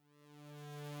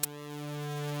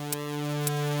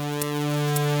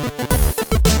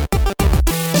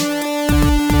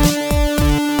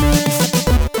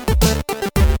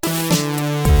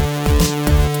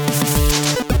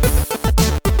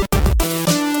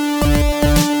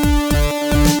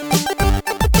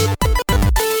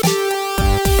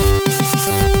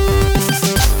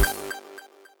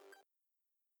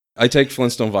I take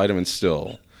Flintstone vitamins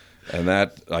still, and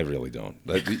that I really don't.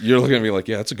 You're looking at me like,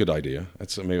 yeah, that's a good idea.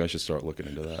 Maybe I should start looking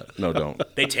into that. No, don't.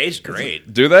 They taste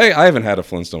great. Do they? I haven't had a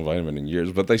Flintstone vitamin in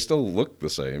years, but they still look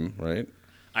the same, right?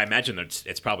 I imagine that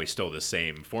it's probably still the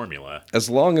same formula.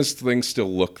 As long as things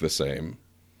still look the same,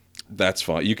 that's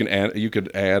fine. You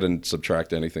could add and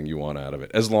subtract anything you want out of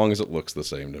it, as long as it looks the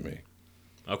same to me.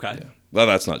 Okay. Yeah. Well,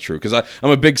 that's not true, because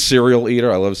I'm a big cereal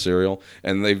eater. I love cereal,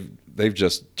 and they've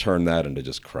just turned that into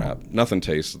just crap. Nothing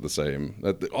tastes the same.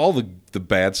 All the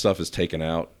bad stuff is taken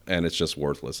out, and it's just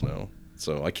worthless now.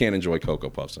 So I can't enjoy Cocoa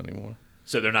Puffs anymore.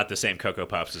 So they're not the same Cocoa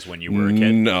Puffs as when you were a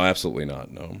kid? No, absolutely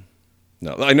not. No.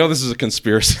 I know this is a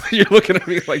conspiracy. You're looking at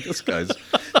me like, this guy's...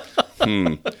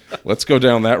 Let's go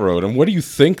down that road. And what do you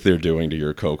think they're doing to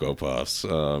your Cocoa Puffs?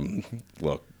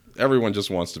 Look, everyone just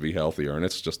wants to be healthier, and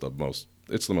it's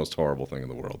the most horrible thing in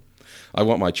the world. I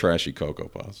want my trashy Cocoa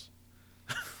Puffs.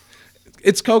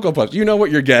 It's Cocoa Puffs. You know what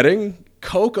you're getting?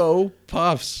 Cocoa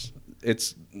Puffs.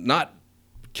 It's not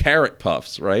carrot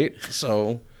puffs, right?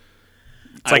 So...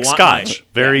 It's like Scotch.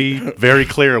 Very, very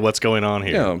clear what's going on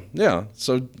here. Yeah.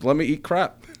 So let me eat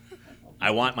crap.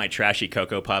 I want my trashy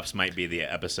Cocoa Puffs might be the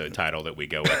episode title that we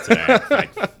go with today.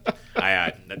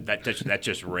 That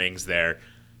just rings there.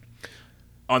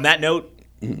 On that note,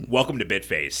 welcome to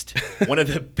Bitfaced. One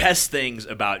of the best things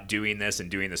about doing this and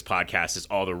doing this podcast is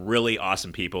all the really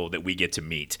awesome people that we get to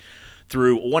meet.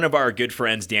 Through one of our good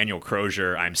friends, Daniel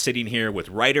Crozier, I'm sitting here with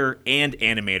writer and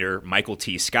animator Michael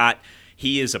T. Scott.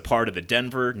 He is a part of the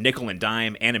Denver Nickel and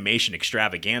Dime Animation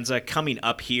Extravaganza coming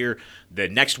up here the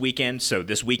next weekend. So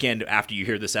this weekend, after you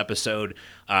hear this episode,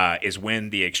 is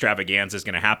when the extravaganza is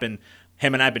going to happen.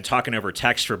 Him and I have been talking over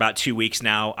text for about 2 weeks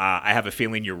now. I have a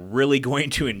feeling you're really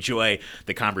going to enjoy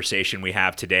the conversation we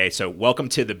have today. So welcome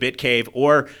to the Bit Cave,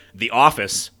 or The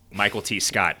Office, Michael T.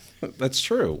 Scott. That's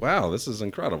true. Wow, this is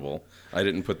incredible. I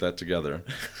didn't put that together.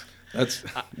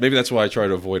 Maybe that's why I try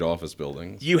to avoid office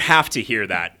buildings. You have to hear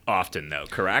that often, though,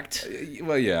 correct?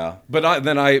 Well, yeah, but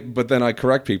then I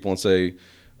correct people and say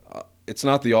it's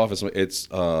not the office. It's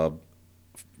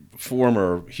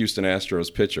former Houston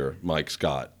Astros pitcher Mike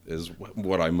Scott is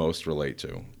what I most relate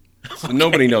to. Okay.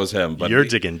 Nobody knows him, but you're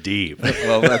digging deep.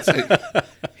 Well,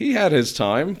 he had his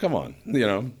time. Come on,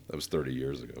 that was 30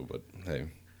 years ago. But hey,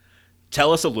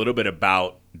 tell us a little bit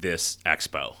about this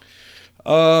expo.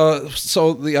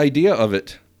 So the idea of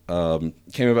it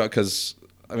came about because,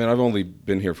 I've only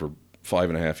been here for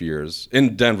 5.5 years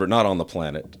in Denver, not on the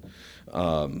planet.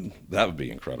 That would be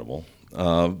incredible.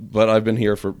 But I've been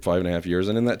here for 5.5 years,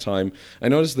 and in that time, I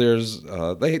noticed there's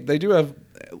they do have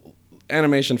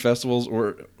animation festivals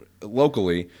or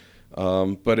locally,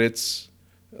 but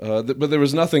but there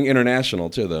was nothing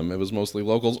international to them. It was mostly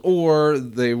locals, or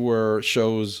they were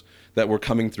shows that were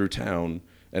coming through town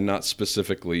and not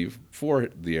specifically for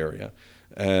the area.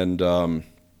 And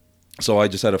so I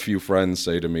just had a few friends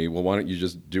say to me, well, why don't you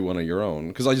just do one of your own?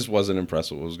 Because I just wasn't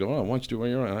impressed with what was going on. Why don't you do one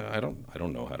of your own? I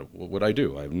don't know what would I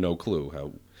do? I have no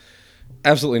clue.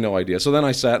 Absolutely no idea. So then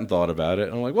I sat and thought about it,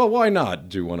 and I'm like, well, why not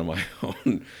do one of my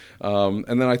own?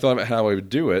 And then I thought about how I would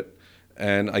do it,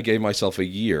 and I gave myself a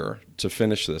year to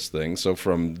finish this thing. So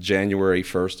from January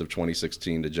 1st of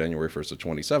 2016 to January 1st of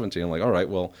 2017, I'm like, all right,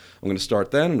 well, I'm going to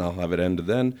start then, and I'll have it end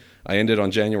then. I ended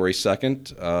on January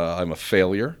 2nd. I'm a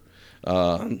failure.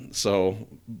 But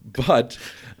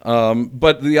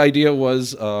the idea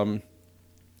was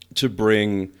to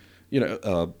bring,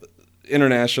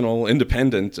 international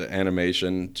independent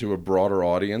animation to a broader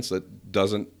audience that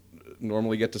doesn't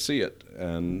normally get to see it,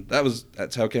 and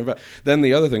that's how it came about. Then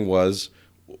the other thing was,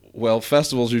 well,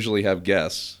 festivals usually have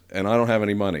guests, and I don't have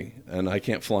any money, and I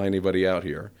can't fly anybody out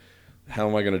here. How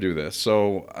am I going to do this?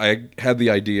 So I had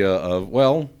the idea of,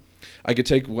 well, I could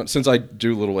take one, since I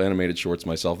do little animated shorts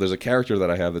myself. There's a character that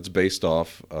I have that's based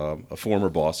off a former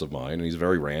boss of mine, and he's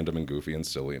very random and goofy and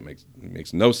silly. It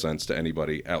makes no sense to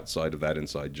anybody outside of that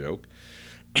inside joke.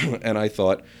 And I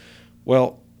thought,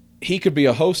 well, he could be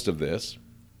a host of this,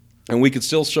 and we could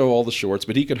still show all the shorts,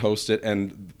 but he could host it,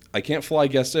 and I can't fly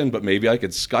guests in, but maybe I could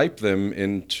Skype them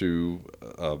into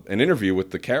an interview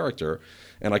with the character,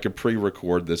 and I could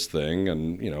pre-record this thing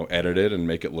and, edit it and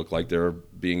make it look like they're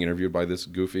being interviewed by this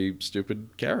goofy, stupid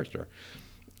character.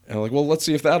 And I'm like, well, let's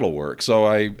see if that'll work. So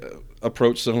I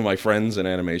approached some of my friends in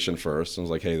animation first and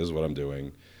was like, hey, this is what I'm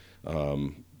doing.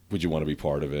 Would you want to be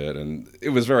part of it? And it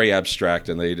was very abstract,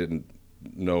 and they didn't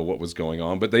know what was going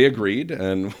on, but they agreed,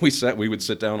 and we would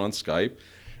sit down on Skype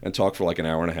and talk for like an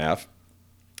hour and a half,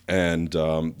 and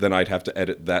then I'd have to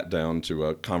edit that down to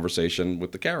a conversation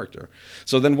with the character.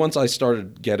 So then once I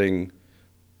started getting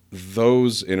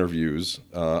those interviews,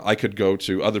 I could go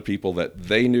to other people that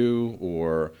they knew,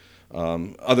 or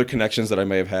other connections that I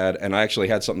may have had, and I actually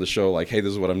had something to show, like, hey,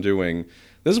 this is what I'm doing.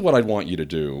 This is what I'd want you to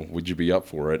do. Would you be up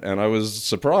for it? And I was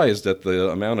surprised at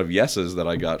the amount of yeses that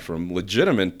I got from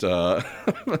legitimate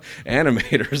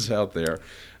animators out there.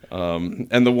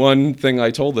 And the one thing I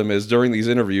told them is during these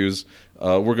interviews,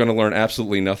 we're going to learn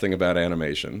absolutely nothing about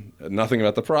animation, nothing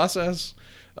about the process,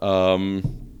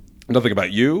 nothing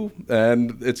about you,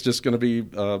 and it's just going to be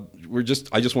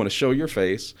I just want to show your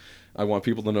face. I want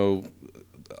people to know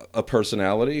a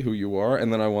personality, who you are,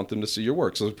 and then I want them to see your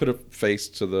work. So put a face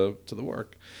to the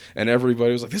work, and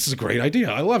everybody was like, "This is a great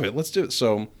idea. I love it. Let's do it."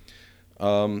 So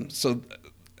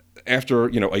after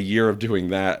a year of doing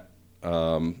that,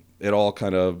 it all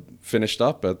kind of finished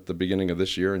up at the beginning of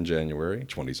this year in January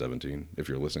 2017. If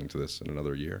you're listening to this in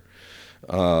another year.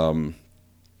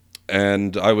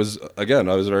 And I was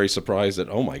very surprised that,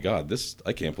 oh my God,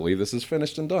 I can't believe this is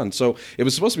finished and done. So it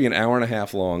was supposed to be an hour and a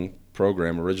half long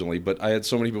program originally, but I had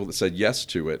so many people that said yes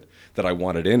to it that I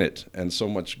wanted in it, and so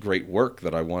much great work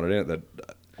that I wanted in it that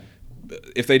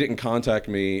if they didn't contact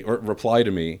me or reply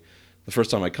to me the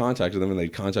first time I contacted them, and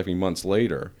they'd contact me months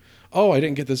later, oh, I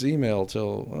didn't get this email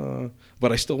till,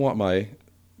 but I still want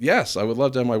yes, I would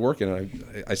love to have my work in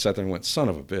it. I sat there and went, son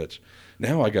of a bitch,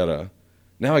 now I gotta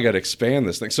expand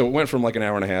this thing. So it went from like an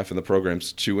hour and a half, and the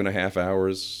program's 2.5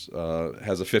 hours,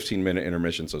 has a 15-minute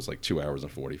intermission, so it's like 2 hours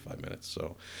and 45 minutes.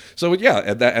 So yeah,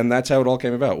 and that's how it all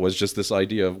came about, was just this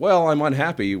idea of, well, I'm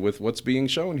unhappy with what's being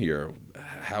shown here.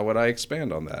 How would I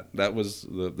expand on that? That was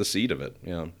the seed of it,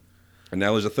 yeah. And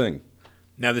now there's a thing.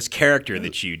 Now, this character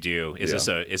that you do, is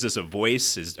this a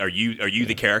voice? Are you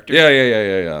the character?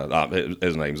 Yeah.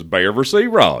 His name's Beaver C.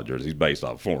 Rogers. He's based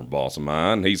off a former boss of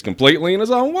mine. He's completely in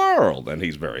his own world, and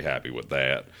he's very happy with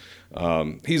that.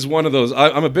 He's one of those.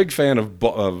 I'm a big fan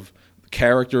of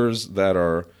characters that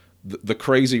are the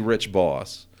crazy rich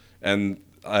boss, and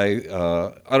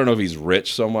I don't know if he's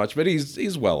rich so much, but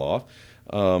he's well off.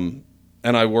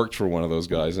 And I worked for one of those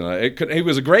guys, and he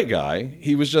was a great guy.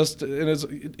 He was just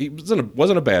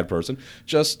wasn't a bad person,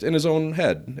 just in his own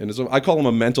head. I call him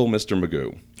a mental Mr.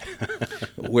 Magoo,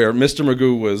 where Mr.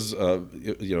 Magoo was,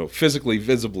 physically,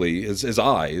 visibly, his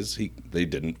eyes, they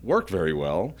didn't work very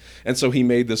well, and so he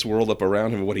made this world up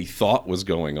around him, what he thought was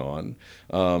going on.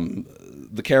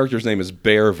 The character's name is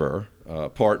Bearver.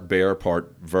 Part bear,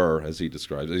 part ver, as he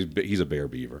describes it. He's a bear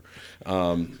beaver.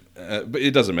 But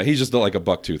it doesn't matter. He's just like a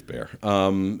buck-toothed bear.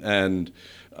 Where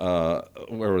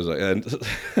was I? And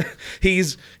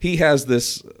he has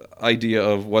this idea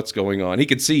of what's going on. He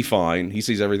can see fine. He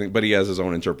sees everything, but he has his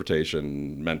own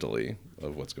interpretation mentally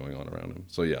of what's going on around him.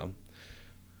 So, yeah.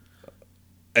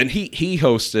 And he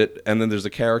hosts it, and then there's a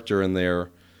character in there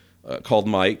called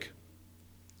Mike,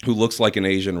 who looks like an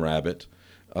Asian rabbit.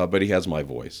 But he has my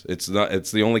voice. It's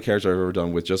the only character I've ever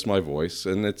done with just my voice,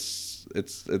 and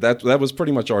that was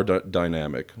pretty much our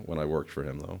dynamic when I worked for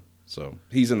him, though. So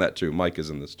he's in that too. Mike is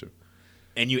in this too.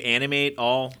 And you animate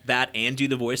all that and do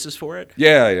the voices for it?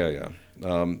 Yeah.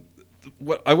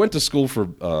 I went to school for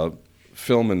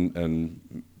film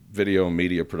and video and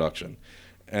media production,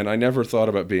 and I never thought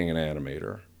about being an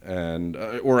animator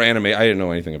or animate. I didn't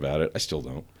know anything about it. I still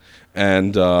don't.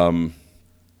 And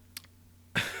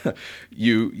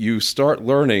you start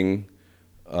learning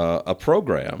a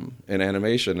program in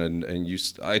animation, and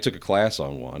I took a class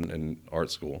on one in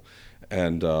art school,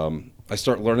 and I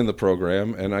start learning the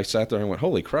program, and I sat there and went,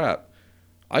 holy crap,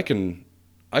 I can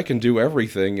do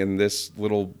everything in this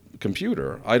little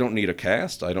computer. I don't need a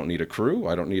cast. I don't need a crew.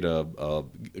 I don't need a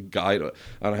guide.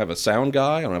 I don't have a sound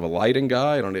guy. I don't have a lighting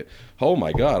guy. Oh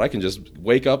my God, I can just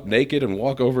wake up naked and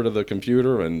walk over to the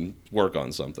computer and work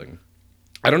on something.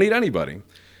 I don't need anybody.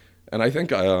 And I think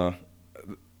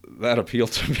that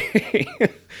appealed to me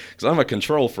because I'm a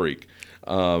control freak.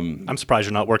 I'm surprised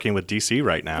you're not working with DC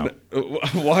right now.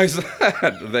 Why is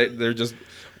that? They're just.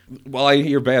 Well, I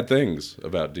hear bad things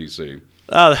about DC.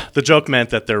 The joke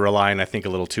meant that they're relying, I think, a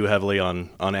little too heavily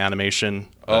on animation,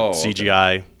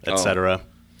 CGI, etc.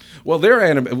 Well,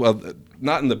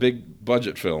 not in the big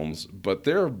budget films, but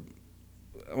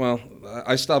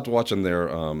I stopped watching their.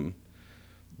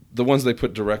 The ones they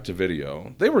put direct to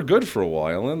video, they were good for a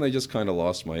while, and they just kind of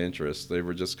lost my interest. They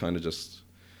were just kind of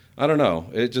I don't know.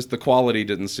 The quality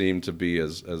didn't seem to be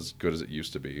as good as it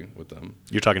used to be with them.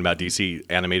 You're talking about DC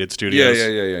animated studios?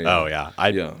 Yeah. Oh yeah,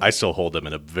 I still hold them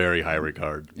in a very high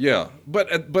regard. Yeah,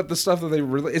 but the stuff that they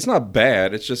it's not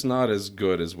bad. It's just not as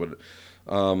good as what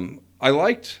I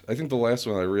liked. I think the last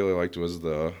one I really liked was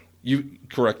you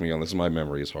correct me on this. My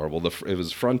memory is horrible. It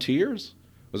was Frontiers.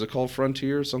 Was it called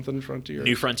Frontiers? Something Frontiers?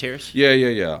 New Frontiers? Yeah.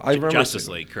 I remember Justice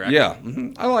League, correct? Yeah.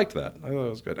 I liked that. I thought it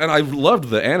was good. And I loved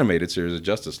the animated series of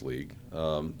Justice League.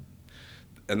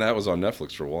 and that was on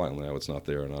Netflix for a while. Now it's not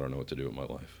there, and I don't know what to do with my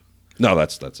life. No,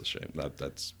 that's a shame.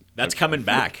 That's coming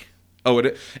back. Oh,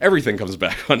 everything comes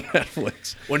back on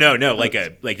Netflix. Well, no, like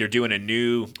they're doing a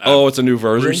new. It's a new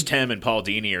version. Bruce Timm and Paul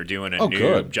Dini are doing a new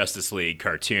good. Justice League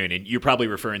cartoon, and you're probably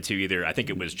referring to either I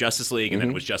think it was Justice League and then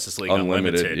it was Justice League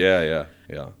Unlimited. Yeah.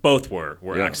 Both were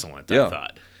excellent. I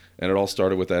thought. And it all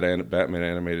started with that Batman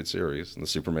animated series, and the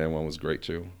Superman one was great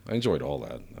too. I enjoyed all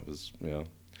that. That was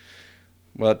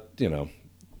but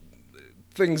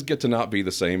things get to not be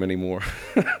the same anymore.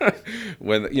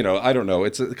 When I don't know.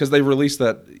 It's because they released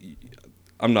that.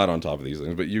 I'm not on top of these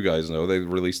things, but you guys know they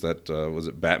released that was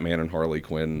it Batman and Harley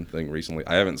Quinn thing recently.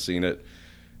 I haven't seen it,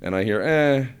 and I hear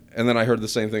and then I heard the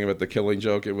same thing about The Killing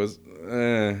Joke. It was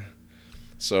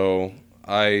so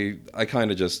I kind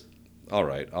of just all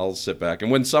right. I'll sit back, and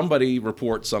when somebody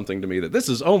reports something to me that this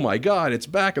is oh my god, it's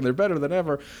back and they're better than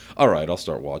ever. All right, I'll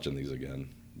start watching these again.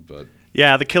 But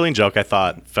yeah, The Killing Joke I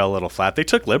thought fell a little flat. They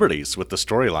took liberties with the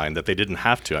storyline that they didn't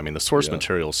have to. I mean, the source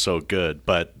material is so good,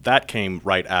 but that came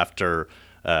right after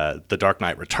The Dark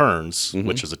Knight Returns,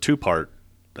 which is a 2-part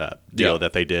deal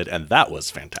that they did, and that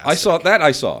was fantastic. I saw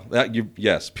that.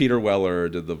 Yes, Peter Weller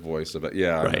did the voice of it.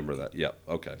 Yeah, I remember that. Yeah,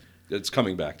 okay. It's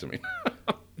coming back to me.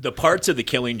 The parts of The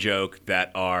Killing Joke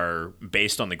that are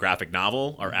based on the graphic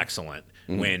novel are excellent.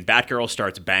 When Batgirl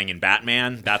starts banging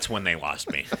Batman, that's when they lost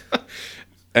me.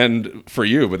 And for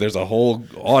you, but there's a whole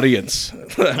audience.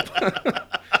 Well,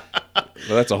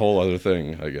 that's a whole other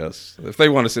thing, I guess. If they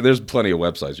want to see, there's plenty of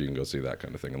websites you can go see that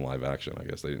kind of thing in live action. I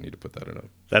guess they didn't need to put that in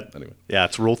anyway. Yeah,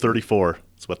 it's Rule 34.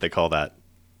 It's what they call that.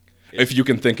 If you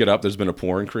can think it up, there's been a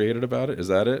porn created about it. Is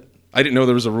that it? I didn't know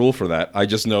there was a rule for that. I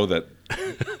just know that.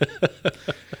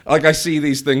 Like I see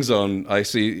these things I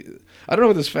don't know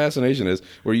what this fascination is,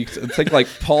 where you take like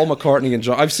Paul McCartney and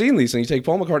John. I've seen these things. You take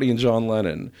Paul McCartney and John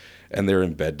Lennon, and they're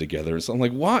in bed together. So I'm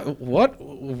like, what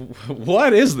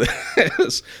is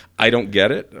this? I don't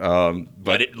get it.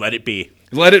 But let it be.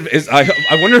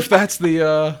 I wonder if that's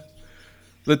the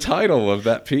title of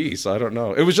that piece. I don't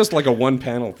know. It was just like a one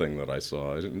panel thing that I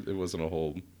saw. It wasn't a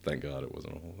whole. Thank God, it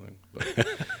wasn't a whole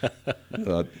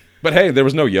thing. But hey, there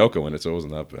was no Yoko in it, so it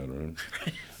wasn't that bad. Right?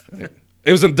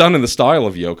 It wasn't done in the style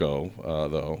of Yoko,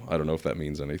 though. I don't know if that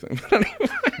means anything.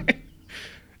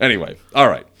 Anyway, all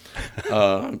right.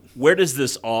 Where does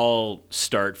this all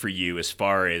start for you as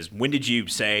far as when did you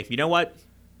say, you know what,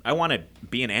 I want to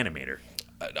be an animator?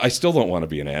 I still don't want to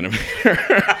be an animator.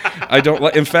 I don't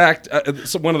like. In fact,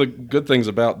 so one of the good things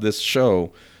about this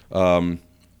show,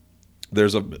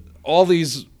 there's all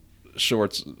these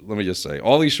shorts. Let me just say,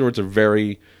 all these shorts are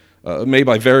very made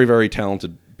by very, very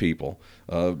talented people.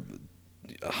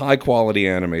 High quality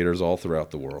animators all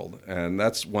throughout the world, and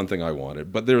that's one thing I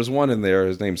wanted. But there's one in there.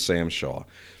 His name's Sam Shaw.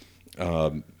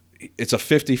 It's a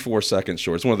 54-second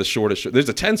short. It's one of the shortest. There's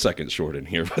a 10-second short in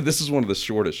here, but this is one of the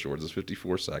shortest shorts. It's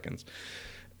 54 seconds,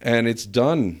 and it's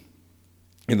done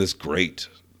in this great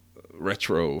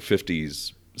retro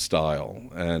 50s style,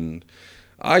 and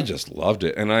I just loved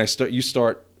it. And you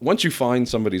start once you find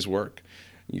somebody's work,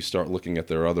 you start looking at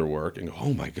their other work and go,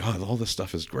 oh my God, all this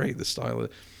stuff is great. This style.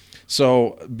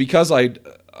 So because I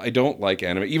don't like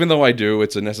anime, even though I do,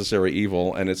 it's a necessary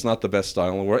evil, and it's not the best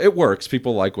style in the world. It works.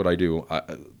 People like what I do,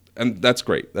 and that's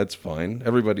great. That's fine.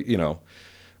 Everybody,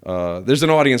 there's an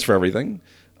audience for everything.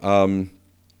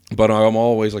 But I'm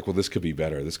always like, well, this could be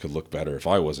better. This could look better. If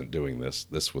I wasn't doing this,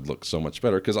 this would look so much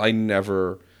better. Because I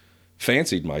never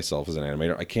fancied myself as an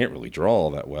animator. I can't really draw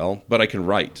all that well, but I can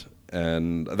write,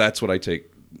 and that's what I take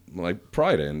my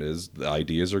pride in, is the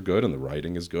ideas are good and the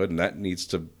writing is good, and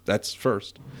that's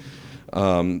first.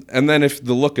 And then if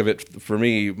the look of it, for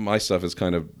me, my stuff is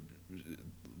kind of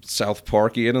South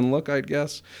Parkian in look, I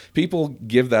guess. People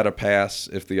give that a pass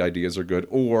if the ideas are good,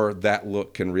 or that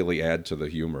look can really add to the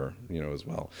humor, as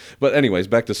well. But anyways,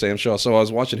 back to Sam Shaw. So I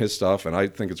was watching his stuff, and I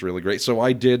think it's really great. So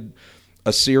I did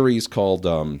a series called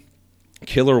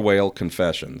Killer Whale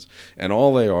Confessions, and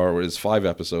all they are is 5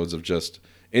 episodes of just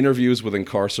interviews with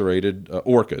incarcerated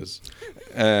orcas,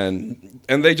 and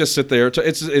they just sit there.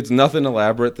 It's nothing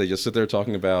elaborate. They just sit there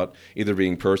talking about either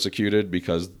being persecuted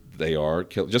because they are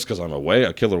just because I'm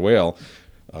a killer whale.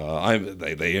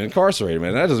 They incarcerate me,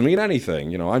 and that doesn't mean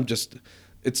anything.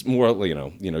 It's more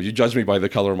you judge me by the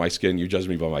color of my skin, you judge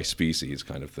me by my species,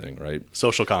 kind of thing, right?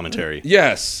 Social commentary.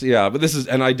 Yes, yeah. But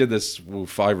I did this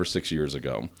 5 or 6 years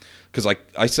ago. Because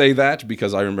I say that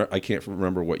because I can't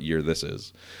remember what year this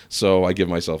is, so I give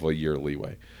myself a year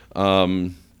leeway.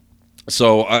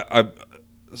 So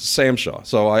Sam Shaw.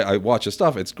 So I watch his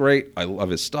stuff. It's great. I love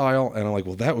his style, and I'm like,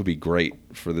 well, that would be great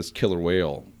for this killer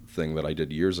whale thing that I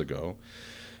did years ago.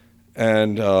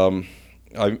 And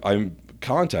I'm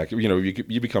contact.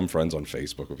 You become friends on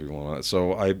Facebook with people on that.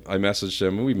 So I messaged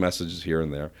him, and we messaged here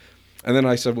and there. And then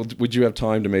I said, well, would you have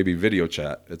time to maybe video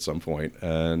chat at some point?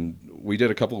 And we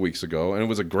did a couple of weeks ago, and it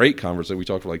was a great conversation. We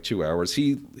talked for like 2 hours.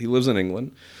 He lives in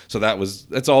England, so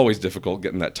that's always difficult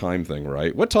getting that time thing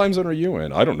right. What time zone are you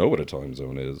in? I don't know what a time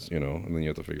zone is, and then you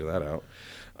have to figure that out.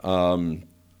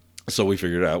 So we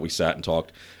figured it out. We sat and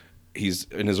talked. He's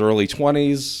in his early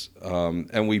 20s,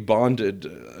 and we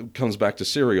bonded. Comes back to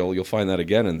cereal. You'll find that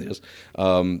again in this.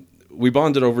 We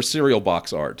bonded over cereal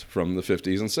box art from the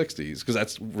 50s and 60s, because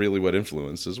that's really what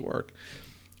influenced his work.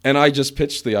 And I just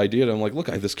pitched the idea to him, like, look,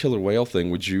 I have this killer whale thing.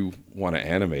 Would you want to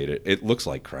animate it? It looks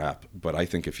like crap, but I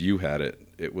think if you had it,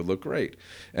 it would look great.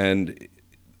 And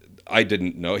I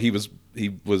didn't know. He was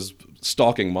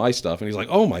stalking my stuff, and he's like,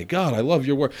 oh, my God, I love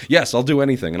your work. Yes, I'll do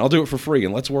anything, and I'll do it for free,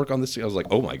 and let's work on this. I was like,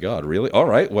 oh, my God, really? All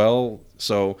right, well,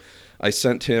 so I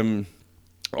sent him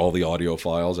all the audio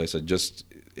files. I said,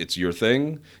 it's your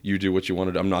thing. You do what you want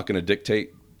to do. I'm not going to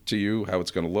dictate to you how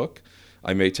it's going to look.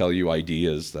 I may tell you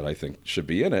ideas that I think should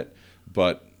be in it,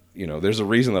 but there's a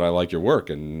reason that I like your work,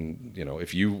 and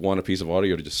if you want a piece of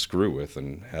audio to just screw with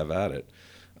and have at it.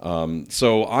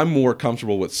 So I'm more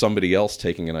comfortable with somebody else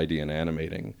taking an idea and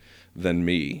animating than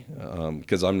me,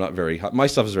 because I'm not my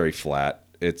stuff is very flat.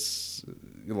 It's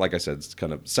like I said, it's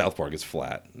kind of South Park is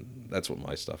flat. That's what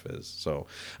my stuff is. So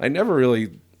I never really,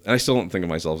 and I still don't think of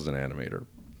myself as an animator.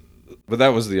 But that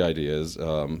was the idea, is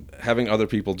having other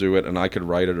people do it, and I could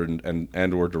write it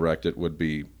and or direct it would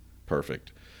be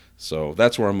perfect. So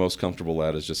that's where I'm most comfortable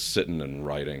at, is just sitting and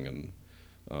writing and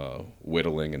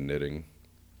whittling and knitting.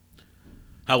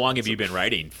 How long have you been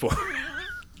writing for?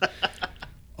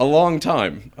 A long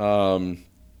time.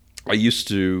 I used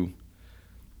to,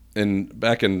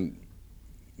 back in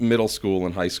middle school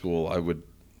and high school, I would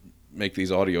make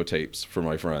these audio tapes for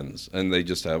my friends, and they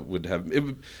just would have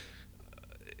it.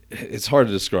 It's hard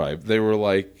to describe. They were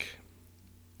like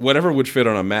whatever would fit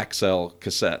on a Maxell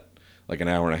cassette, like an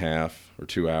hour and a half or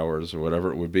 2 hours or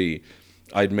whatever it would be.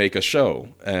 I'd make a show,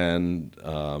 and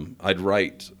I'd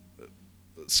write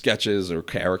sketches or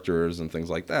characters and things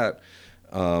like that,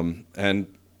 and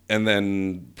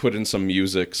then put in some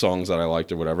music, songs that I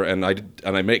liked or whatever. And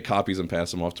I make copies and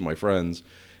pass them off to my friends,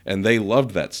 and they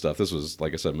loved that stuff. This was,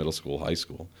 like I said, middle school, high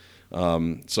school.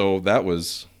 So that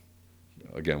was.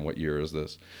 Again, what year is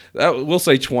this? We'll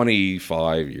say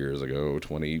 25 years ago,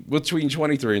 between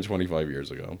 23 and 25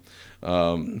 years ago.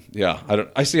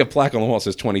 I see a plaque on the wall that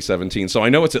says 2017, so I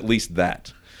know it's at least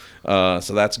that. So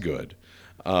that's good.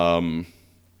 So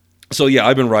yeah,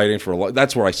 I've been writing for a lot.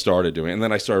 That's where I started doing it. And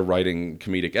then I started writing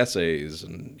comedic essays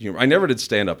and humor. I never did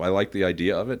stand-up. I liked the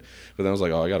idea of it, but then I was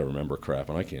like, oh, I got to remember crap,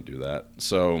 and I can't do that.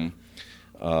 So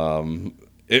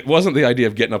it wasn't the idea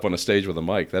of getting up on a stage with a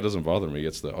mic. That doesn't bother me.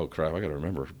 It's the, oh, crap, I got to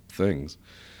remember things.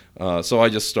 So I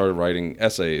just started writing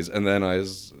essays, and then I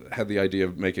had the idea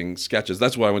of making sketches.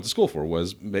 That's what I went to school for, I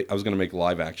was going to make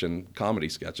live-action comedy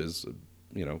sketches,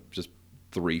 just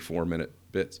 3-4 minute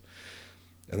bits.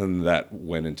 And then that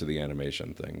went into the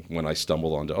animation thing when I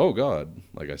stumbled onto, oh, God,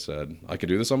 like I said, I could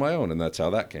do this on my own, and that's how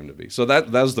that came to be. So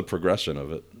that was the progression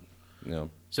of it. Yeah.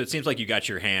 So it seems like you got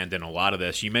your hand in a lot of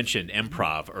this. You mentioned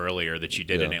improv earlier that you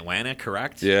did in Atlanta,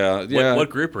 correct? Yeah. What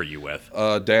group are you with?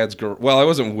 Dad's Garage. Well, I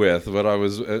wasn't with, but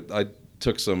I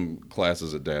took some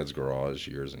classes at Dad's Garage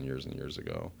years and years and years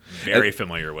ago. Very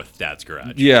familiar with Dad's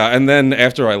Garage. Yeah, and then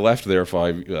after I left there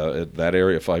that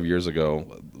area 5 years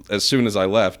ago, as soon as I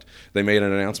left, they made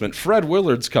an announcement, Fred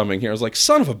Willard's coming here. I was like,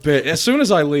 son of a bitch, as soon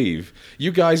as I leave,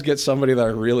 you guys get somebody that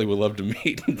I really would love to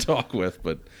meet and talk with,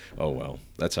 but oh well,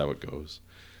 that's how it goes.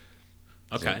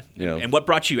 Okay. So, And what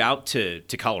brought you out to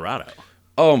Colorado?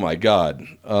 Oh my God.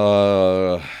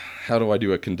 How do I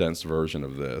do a condensed version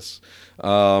of this?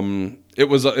 It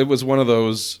was one of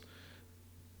those,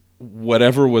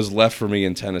 whatever was left for me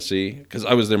in Tennessee, because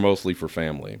I was there mostly for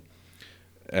family.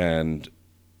 And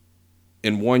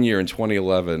in 1 year, in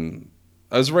 2011,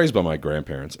 I was raised by my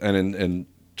grandparents. And in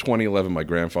 2011, my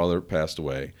grandfather passed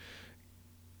away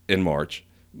in March.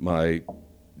 I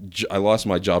lost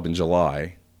my job in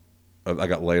July. I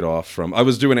got laid off I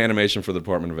was doing animation for the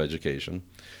Department of Education.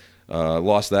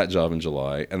 Lost that job in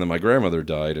July, and then my grandmother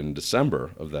died in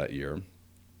December of that year.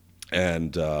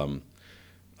 And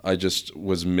I just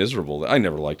was miserable. I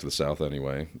never liked the South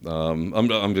anyway. I'm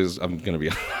going to be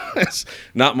honest.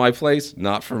 Not my place,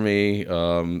 not for me,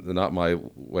 not my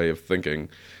way of thinking.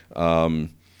 And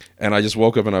I just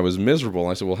woke up and I was miserable. And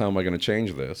I said, well, how am I going to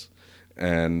change this?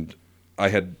 And I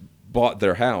had bought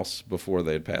their house before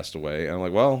they had passed away. And I'm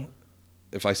like, well,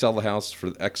 if I sell the house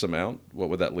for X amount, what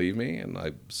would that leave me? And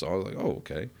I was like, oh,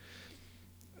 okay.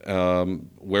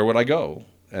 Where would I go?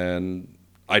 And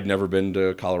I'd never been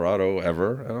to Colorado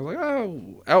ever, and I was like,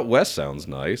 oh, out west sounds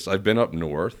nice. I've been up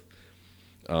north.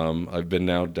 I've been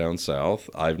now down south.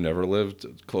 I've never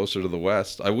lived closer to the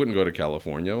west. I wouldn't go to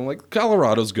California. I'm like,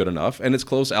 Colorado's good enough, and it's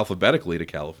close alphabetically to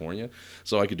California,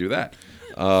 so I could do that.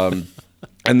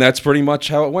 And that's pretty much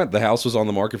how it went. The house was on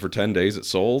the market for 10 days. It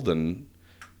sold, and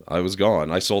I was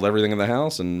gone. I sold everything in the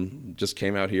house and just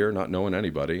came out here not knowing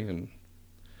anybody, and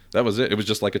that was it. It was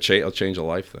just like a change of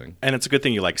life thing. And it's a good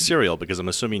thing you like cereal, because I'm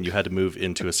assuming you had to move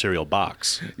into a cereal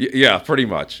box. Yeah, pretty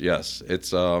much, yes.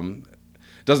 It's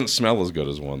doesn't smell as good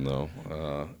as one, though.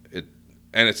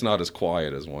 And it's not as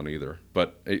quiet as one either.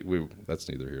 But that's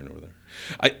neither here nor there.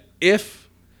 If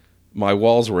my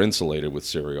walls were insulated with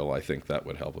cereal, I think that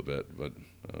would help a bit. But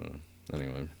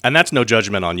anyway. And that's no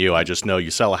judgment on you. I just know you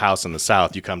sell a house in the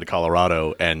South, you come to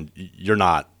Colorado, and you're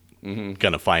not going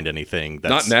to find anything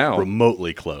that's Not now.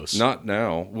 remotely close. Not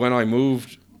now. When I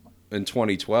moved in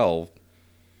 2012,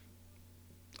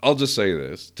 I'll just say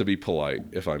this, to be polite,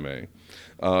 if I may.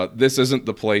 This isn't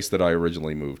the place that I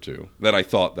originally moved to, that I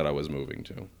thought that I was moving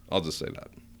to. I'll just say that.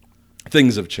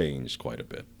 Things have changed quite a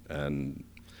bit, and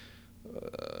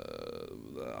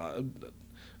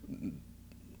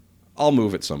I'll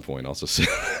move at some point. I'll just say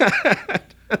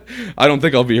that. I don't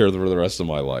think I'll be here for the rest of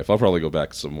my life. I'll probably go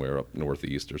back somewhere up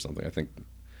northeast or something. I think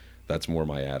that's more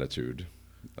my attitude.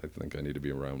 I think I need to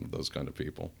be around those kind of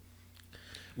people.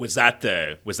 Was that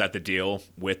the deal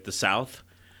with the South?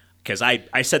 Because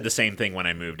I said the same thing when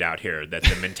I moved out here, that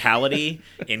the mentality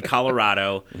in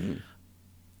Colorado,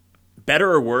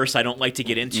 better or worse, I don't like to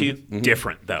get into,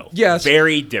 different though. Yes.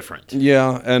 Very different.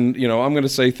 Yeah, and I'm going to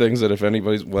say things that if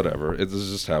anybody's whatever, this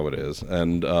is just how it is,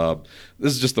 and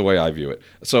this is just the way I view it.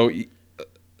 So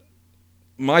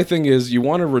my thing is, you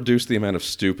want to reduce the amount of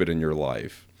stupid in your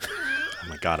life. Oh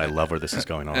my God, I love where this is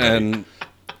going already.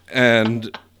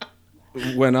 And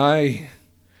when I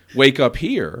wake up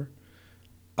here,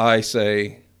 I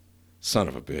say, son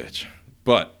of a bitch.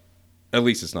 But at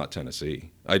least it's not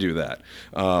Tennessee. I do that.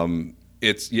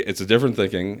 It's a different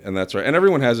thinking, and that's right. And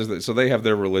everyone has this. So they have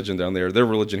their religion down there. Their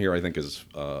religion here, I think, is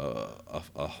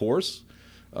a horse.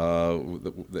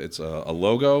 It's a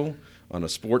logo on a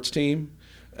sports team,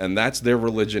 and that's their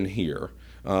religion here.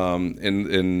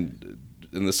 In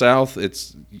the South,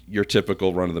 it's your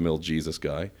typical run-of-the-mill Jesus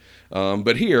guy.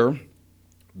 But here,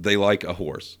 they like a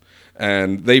horse.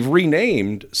 And they've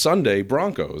renamed Sunday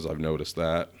Broncos. I've noticed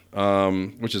that,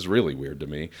 which is really weird to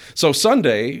me. So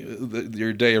Sunday,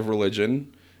 your day of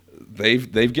religion,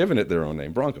 they've given it their own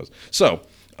name, Broncos. So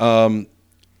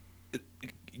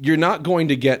you're not going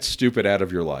to get stupid out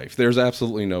of your life. There's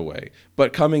absolutely no way.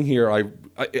 But coming here,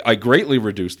 I greatly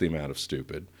reduced the amount of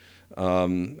stupid.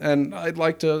 And I'd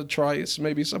like to try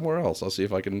maybe somewhere else. I'll see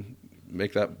if I can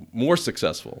make that more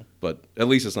successful. But at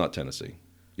least it's not Tennessee.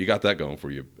 You got that going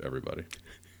for you, everybody.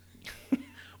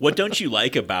 What don't you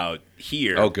like about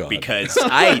here? Oh, God. Because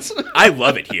I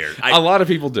love it here. A lot of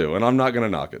people do, and I'm not going to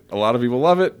knock it. A lot of people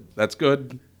love it. That's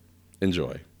good.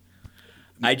 Enjoy.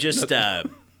 I just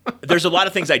there's a lot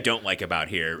of things I don't like about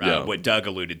here. Yeah. What Doug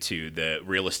alluded to, the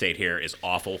real estate here is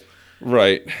awful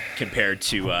Right. compared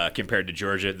to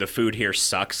Georgia. The food here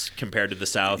sucks compared to the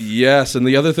South. Yes, and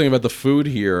the other thing about the food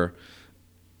here,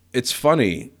 it's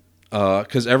funny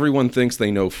because everyone thinks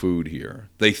they know food here.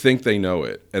 They think they know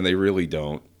it, and they really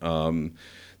don't.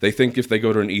 They think if they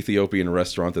go to an Ethiopian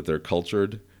restaurant that they're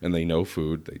cultured and they know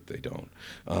food. They don't.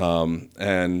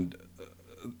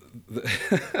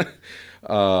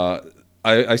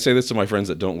 I say this to my friends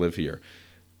that don't live here.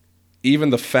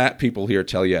 Even the fat people here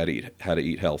tell you how to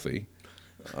eat healthy.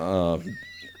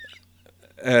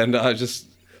 And I just,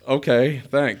 okay,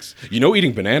 thanks.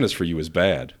 Eating bananas for you is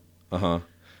bad.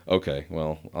 Okay,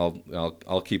 well,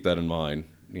 I'll keep that in mind.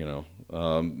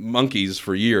 Monkeys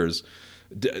for years,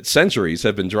 centuries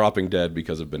have been dropping dead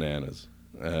because of bananas,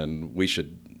 and we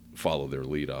should follow their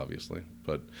lead, obviously.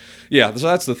 But yeah, so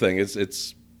that's the thing.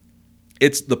 It's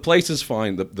the place is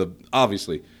fine.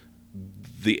 Obviously,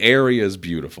 the area is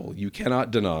beautiful. You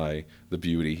cannot deny the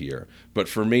beauty here. But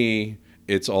for me,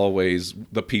 it's always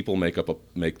the people make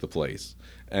the place.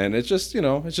 And it's just,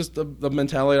 it's just the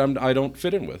mentality I don't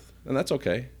fit in with. And that's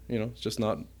okay. It's just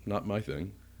not my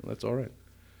thing. That's all right.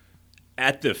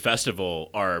 At the festival,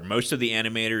 are most of the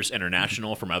animators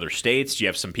international from other states? Do you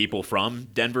have some people from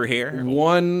Denver here?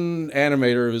 One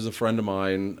animator who's a friend of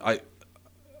mine,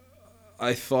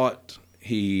 I thought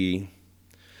he,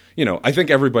 I think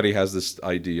everybody has this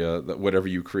idea that whatever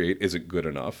you create isn't good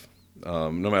enough,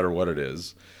 no matter what it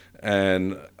is.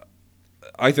 And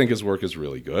I think his work is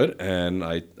really good,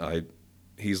 and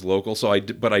he's local,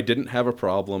 but I didn't have a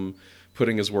problem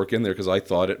putting his work in there because I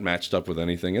thought it matched up with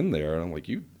anything in there. And I'm like,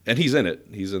 and he's in it.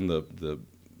 He's in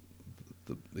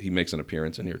he makes an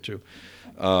appearance in here too.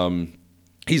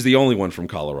 He's the only one from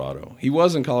Colorado. He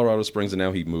was in Colorado Springs, and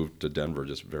now he moved to Denver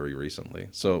just very recently.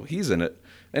 So he's in it,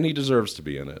 and he deserves to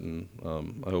be in it. And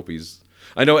I hope he's.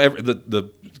 I know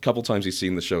the couple times he's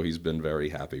seen the show, he's been very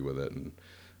happy with it,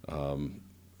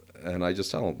 and I just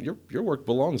tell him your work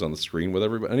belongs on the screen with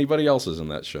anybody else is in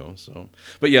that show. So,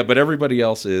 but everybody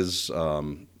else is.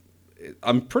 I'm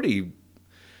pretty.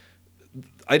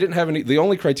 I didn't have any. The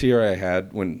only criteria I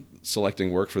had when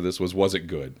selecting work for this was it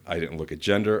good? I didn't look at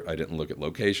gender, I didn't look at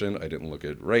location, I didn't look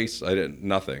at race,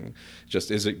 nothing. Just,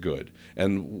 is it good?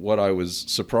 And what I was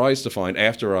surprised to find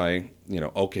after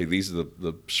okay, these are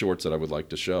the shorts that I would like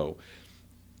to show.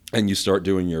 And you start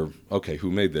doing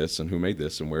who made this and who made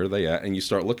this and where are they at? And you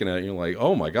start looking at it and you're like,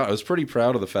 oh my God, I was pretty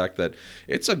proud of the fact that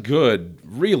it's a good,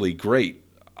 really great,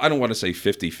 I don't want to say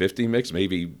 50-50 mix,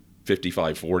 maybe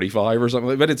 55-45 or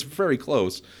something, but it's very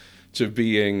close to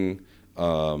being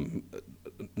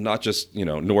not just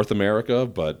North America,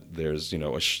 but there's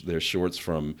there's shorts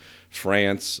from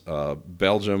France,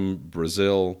 Belgium,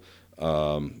 Brazil,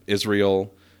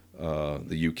 Israel,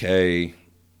 the UK,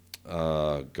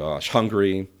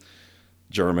 Hungary,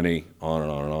 Germany, on and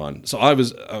on and on. So I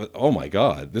was, oh my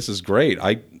God, this is great.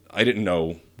 I didn't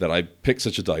know that I picked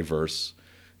such a diverse,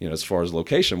 as far as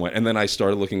location went. And then I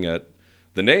started looking at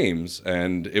the names,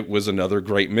 and it was another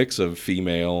great mix of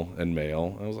female and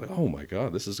male. I was like, oh my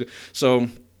God, this is good. So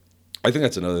I think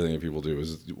that's another thing that people do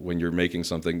is when you're making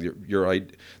something,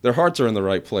 their hearts are in the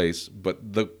right place, but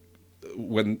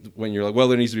when you're like, well,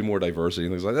 there needs to be more diversity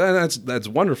and things like that, that's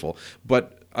wonderful.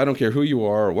 But I don't care who you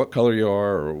are or what color you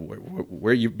are or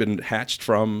where you've been hatched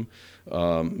from.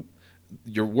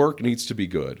 Your work needs to be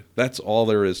good. That's all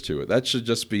there is to it. That should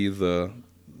just be the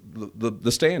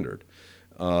standard.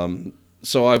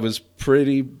 So I was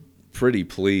pretty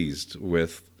pleased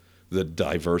with the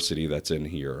diversity that's in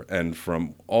here and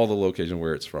from all the location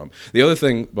where it's from. The other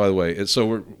thing, by the way, is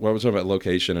we're talking about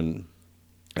location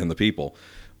and the people.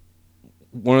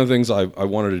 One of the things I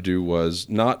wanted to do was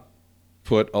not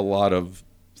put a lot of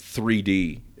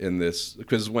 3D in this,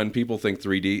 because when people think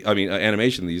 3D, I mean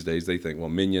animation these days, they think, well,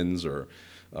 Minions or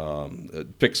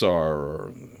Pixar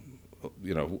or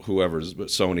whoever's,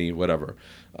 Sony, whatever.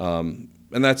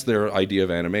 And that's their idea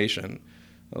of animation.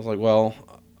 I was like, well,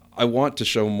 I want to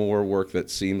show more work that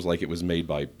seems like it was made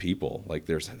by people, like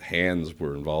there's hands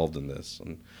were involved in this.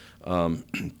 And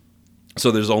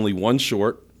so there's only one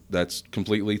short that's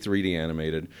completely 3D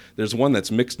animated. There's one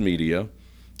that's mixed media,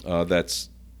 that's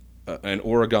an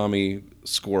origami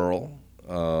squirrel.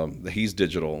 He's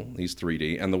digital, he's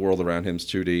 3D, and the world around him's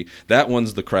 2D. That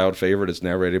one's the crowd favorite. It's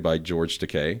narrated by George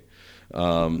Takei.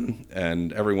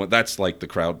 And everyone, that's like the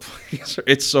crowd pleaser.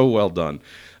 It's so well done.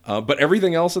 But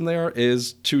everything else in there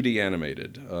is 2D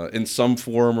animated in some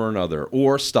form or another,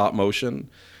 or stop motion.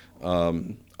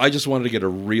 I just wanted to get a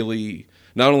really,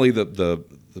 not only the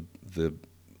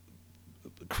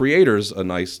creators, a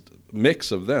nice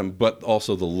mix of them, but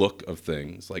also the look of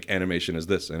things. Like animation is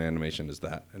this and animation is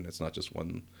that, and it's not just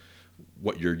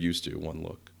what you're used to, one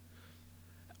look.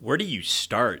 Where do you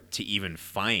start to even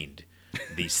find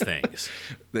these things?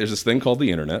 There's this thing called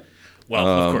the internet. Well,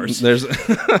 of course. There's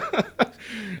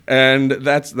and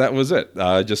that was it.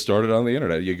 I just started on the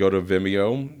internet. You go to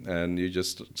Vimeo and you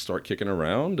just start kicking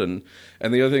around. And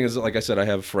the other thing is, like I said, I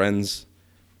have friends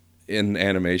in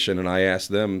animation, and I ask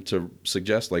them to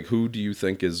suggest, like, who do you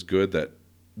think is good that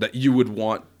you would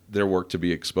want their work to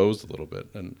be exposed a little bit.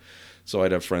 And so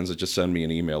I'd have friends that just send me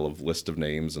an email of list of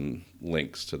names and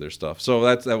links to their stuff. So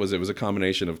that was it. It was a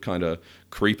combination of kind of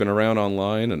creeping around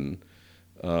online, and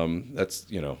that's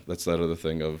that other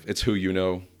thing of it's who you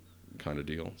know kind of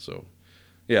deal. So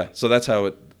yeah, so that's how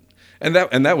it. And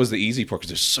that was the easy part, because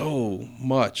there's so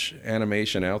much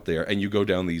animation out there, and you go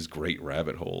down these great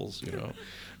rabbit holes.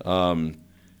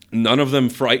 None of them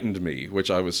frightened me, which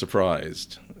I was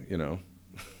surprised.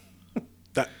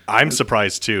 I'm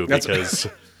surprised too, because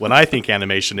when I think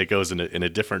animation, it goes in a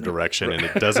different direction, and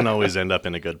it doesn't always end up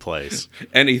in a good place.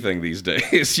 Anything these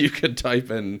days, you could type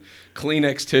in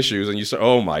Kleenex tissues, and you say,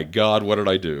 "Oh my God, what did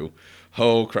I do?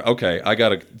 Oh crap! Okay, I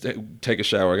gotta take a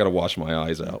shower. I gotta wash my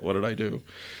eyes out. What did I do?"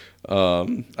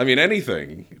 I mean,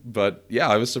 anything. But yeah,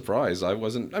 I was surprised. I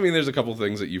wasn't. I mean, there's a couple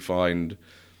things that you find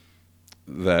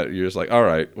that you're just like, all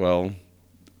right, well,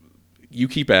 you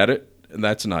keep at it, and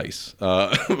that's nice.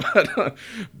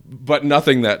 But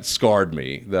nothing that scarred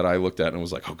me that I looked at and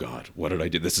was like, oh God, what did I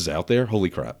do? This is out there? Holy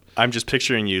crap. I'm just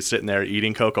picturing you sitting there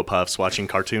eating Cocoa Puffs, watching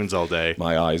cartoons all day.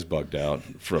 My eyes bugged out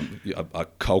from a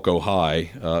Cocoa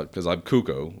High, because I'm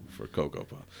cuckoo for Cocoa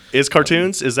Puff. Is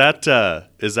cartoons, is that a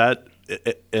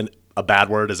bad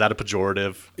word? Is that a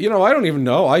pejorative? You know, I don't even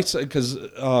know. I say, because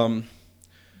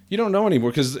you don't know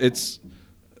anymore, because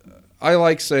I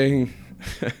like saying,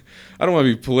 I don't want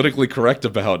to be politically correct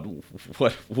about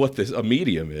what a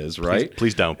medium is, right?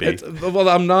 Please don't be. Well,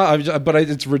 I'm not, but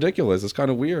it's ridiculous. It's kind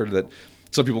of weird that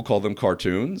some people call them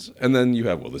cartoons, and then you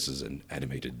have, well, this is an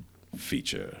animated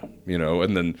feature,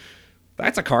 and then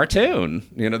that's a cartoon.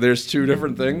 There's two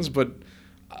different things, but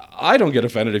I don't get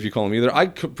offended if you call them either. I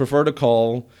prefer to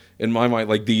call, in my mind,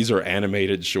 like these are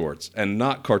animated shorts and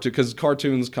not cartoon, because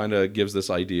cartoons kind of gives this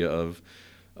idea of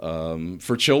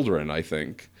for children, I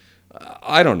think.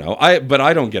 I don't know. But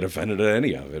I don't get offended at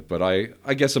any of it. But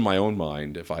I guess in my own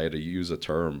mind, if I had to use a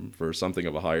term for something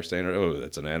of a higher standard, oh,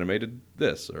 that's an animated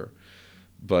this,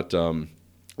 but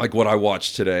like what I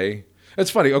watched today. It's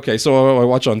funny. Okay, so I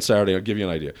watch on Saturday. I'll give you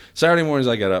an idea. Saturday mornings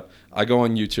I get up, I go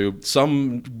on YouTube.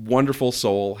 Some wonderful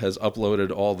soul has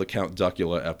uploaded all the Count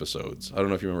Duckula episodes. I don't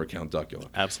know if you remember Count Duckula.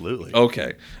 Absolutely.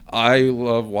 Okay. I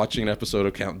love watching an episode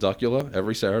of Count Duckula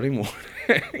every Saturday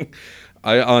morning.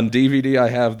 On DVD, I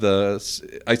have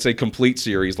I say complete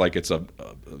series, like it's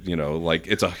like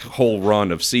it's a whole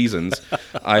run of seasons.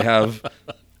 I have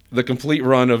the complete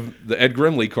run of the Ed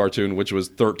Grimley cartoon, which was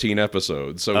 13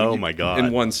 episodes. So my God.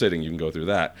 In one sitting, you can go through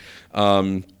that.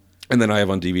 And then I have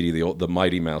on DVD the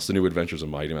Mighty Mouse, the New Adventures of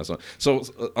Mighty Mouse. So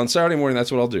on Saturday morning,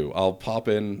 that's what I'll do. I'll pop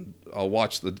in, I'll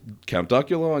watch the Count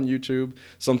Duckula on YouTube,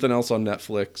 something else on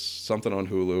Netflix, something on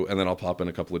Hulu, and then I'll pop in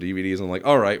a couple of DVDs. And I'm like,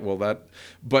 all right, well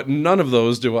but none of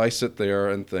those do I sit there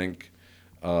and think,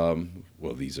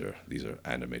 well, these are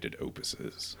animated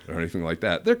opuses or anything like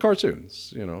that. They're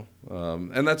cartoons,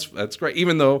 and that's great.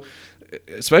 Even though,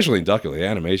 especially in Duckula, the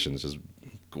animation is just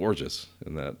gorgeous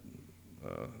in that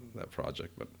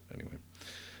project. But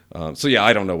anyway, so yeah,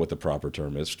 I don't know what the proper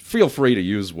term is. Feel free to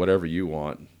use whatever you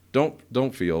want.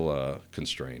 Don't feel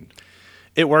constrained.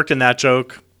 It worked in that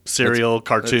joke. Cereal,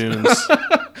 cartoons.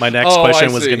 My next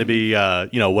question was going to be,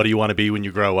 what do you want to be when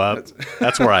you grow up?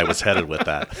 That's where I was headed with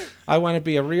that. I want to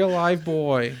be a real live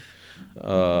boy.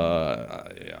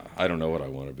 Yeah, I don't know what I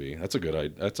want to be. That's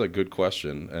a good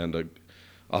question, and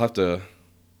I'll have to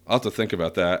think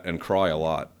about that and cry a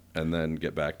lot, and then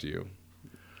get back to you.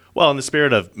 Well, in the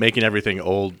spirit of making everything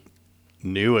old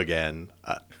new again,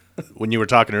 when you were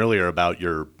talking earlier about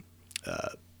your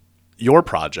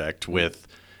project with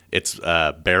it's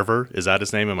Bearver, is that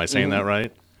his name? Am I saying that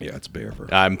right? Yeah, it's Bearver.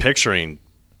 I'm picturing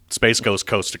Space Ghost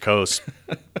Coast to Coast,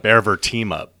 Bearver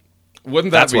team up.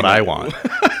 Wouldn't that That's be what nice? I want.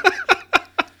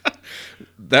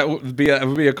 That would be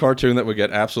a cartoon that would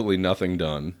get absolutely nothing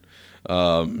done,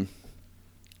 on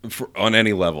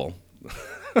any level.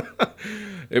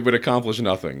 It would accomplish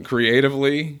nothing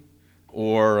creatively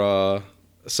or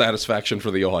satisfaction for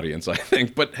the audience, I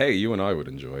think. But hey, you and I would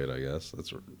enjoy it, I guess.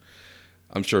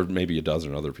 I'm sure maybe a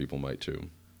dozen other people might too.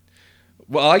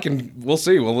 Well, we'll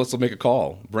see. Well, let's make a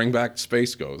call. Bring back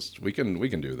Space Ghost. We can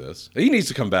do this. He needs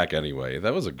to come back anyway.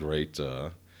 That was a great,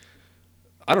 I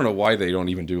don't know why they don't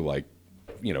even do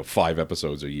 5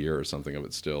 episodes a year or something of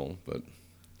it still, but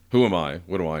who am I?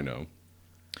 What do I know?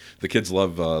 The kids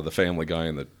love the Family Guy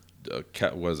and the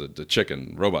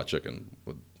the Robot Chicken.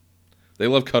 They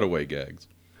love cutaway gags.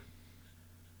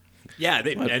 Yeah,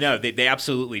 I know they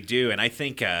absolutely do, and I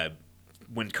think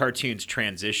when cartoons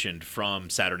transitioned from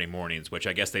Saturday mornings, which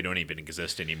I guess they don't even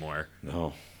exist anymore,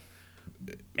 no,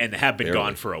 and have been barely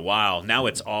gone for a while. Now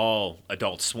it's all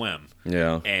Adult Swim,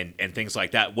 yeah, and things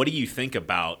like that. What do you think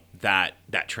about that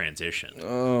transition?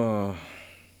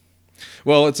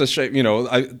 Well, it's a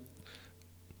shame.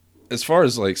 As far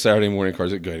as Saturday morning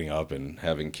cartoons, getting up and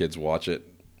having kids watch it,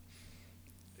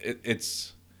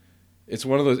 it's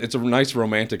one of those. It's a nice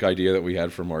romantic idea that we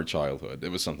had from our childhood. It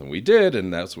was something we did,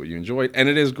 and that's what you enjoyed, and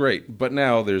it is great. But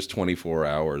now there's 24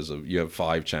 hours you have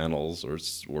 5 channels or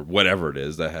whatever it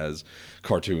is that has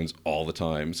cartoons all the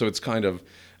time. So it's kind of,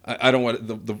 I don't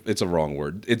want it's a wrong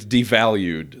word. It's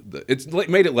devalued. It's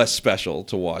made it less special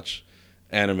to watch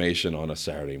animation on a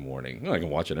Saturday morning. I can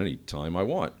watch it any time I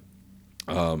want.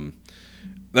 And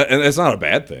it's not a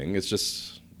bad thing. It's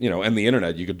just, and the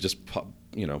internet, you could just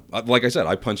like I said,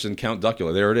 I punched in Count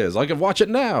Duckula. There it is. I can watch it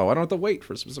now. I don't have to wait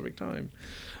for a specific time.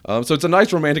 So it's a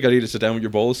nice romantic idea to sit down with your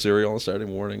bowl of cereal on a Saturday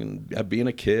morning and being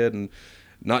a kid and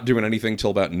not doing anything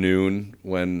till about noon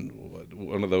when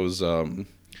one of those,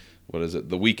 what is it?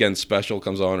 The Weekend Special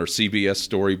comes on, or CBS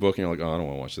Storybook, and you're like, oh, I don't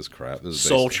want to watch this crap. This is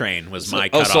Soul based- Train was my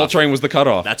Oh, cutoff. Soul Train was the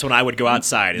cutoff. That's when I would go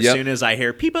outside. As Yep. soon as I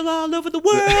hear people all over the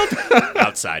world,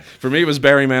 outside. For me, it was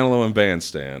Barry Manilow and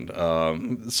Bandstand.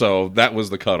 So that was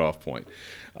the cutoff point.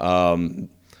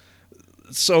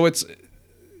 So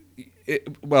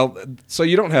so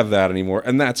you don't have that anymore,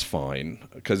 and that's fine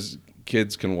because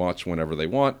kids can watch whenever they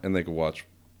want, and they can watch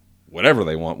whatever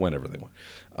they want whenever they want.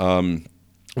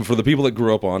 For the people that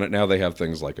grew up on it, now they have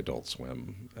things like Adult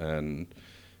Swim, and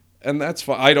that's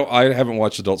fine. I haven't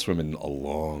watched Adult Swim in a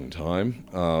long time.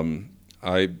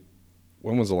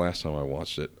 When was the last time I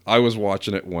watched it? I was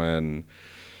watching it when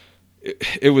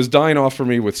it was dying off for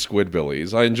me with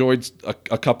Squidbillies. I enjoyed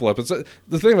a couple episodes.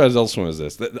 The thing about Adult Swim is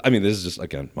this. I mean, this is just,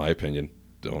 again, my opinion.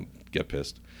 Don't get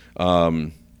pissed.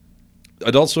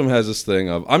 Adult Swim has this thing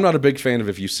of, I'm not a big fan of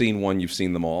if you've seen one, you've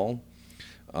seen them all.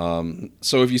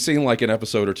 So if you've seen like an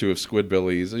episode or two of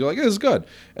Squidbillies, you're like, this is good.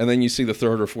 And then you see the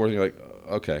third or fourth, and you're like,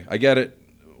 okay, I get it.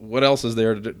 What else is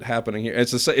there happening here?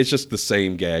 It's just the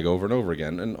same gag over and over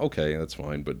again. And okay, that's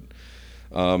fine. But,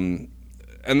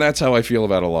 and that's how I feel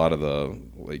about a lot of the,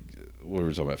 like, what were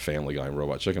we talking about, Family Guy and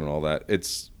Robot Chicken and all that.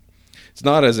 It's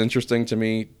not as interesting to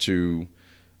me to,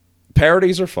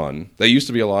 parodies are fun. They used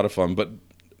to be a lot of fun, but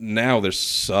now there's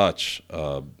such,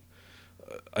 I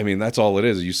mean, that's all it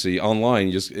is. You see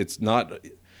online, it's not,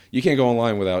 you can't go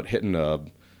online without hitting a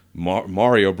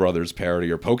Mario Brothers parody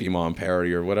or Pokemon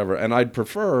parody or whatever. And I'd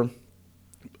prefer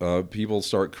people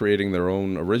start creating their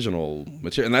own original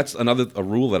material. And that's a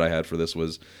rule that I had for this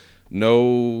was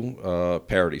no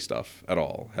parody stuff at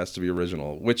all. It has to be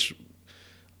original, which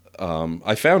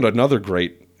I found another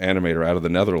great animator out of the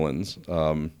Netherlands.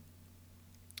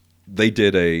 They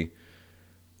did a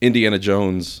Indiana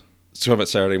Jones, talking about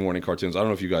Saturday morning cartoons. I don't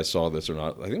know if you guys saw this or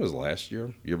not. I think it was last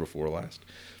year before last.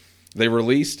 They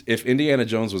released, if Indiana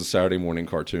Jones was a Saturday morning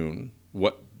cartoon,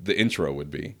 what the intro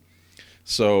would be.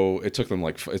 So it took them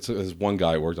there's one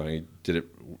guy worked on it. He did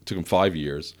it. Took him 5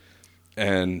 years.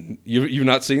 And you've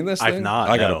not seen this thing? I've not.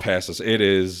 I gotta no. pass this.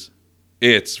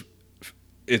 It's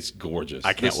gorgeous.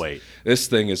 I can't wait. This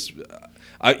thing is.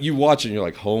 You watch it and you're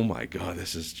like, oh my God,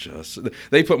 this is just.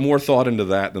 They put more thought into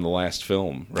that than the last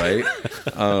film, right?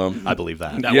 I believe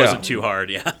that. That Yeah. wasn't too hard,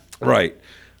 yeah. Right.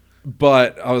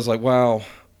 But I was like, wow,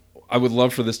 I would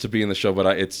love for this to be in the show,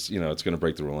 but it's going to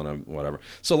break the rule and whatever.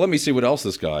 So let me see what else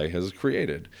this guy has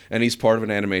created. And he's part of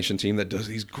an animation team that does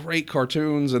these great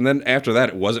cartoons. And then after that,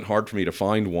 it wasn't hard for me to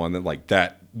find one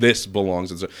that this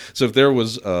belongs. So if there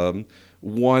was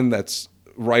one that's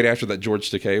right after that George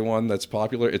Takei one that's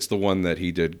popular, it's the one that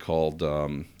he did called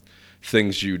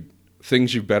Things You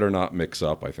Better Not Mix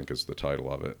Up, I think is the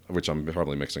title of it, which I'm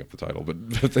hardly mixing up the title, but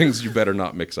Things You Better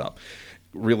Not Mix Up.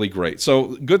 Really great.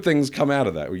 So good things come out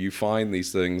of that, where you find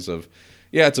these things of,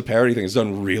 yeah, it's a parody thing. It's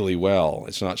done really well.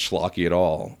 It's not schlocky at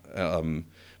all.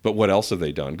 But what else have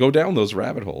they done? Go down those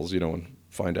rabbit holes, and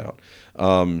find out.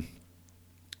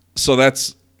 So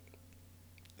that's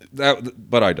that.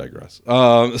 But I digress.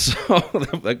 So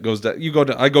that goes down.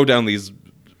 I go down these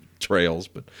trails,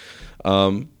 but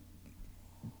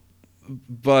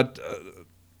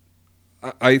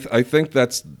I think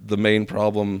that's the main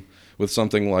problem with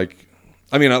something like.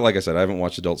 I mean, like I said, I haven't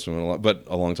watched Adult Swim in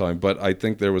a long time, but I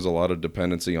think there was a lot of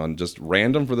dependency on just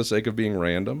random for the sake of being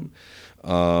random.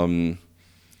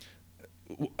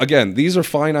 Again, these are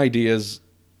fine ideas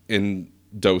in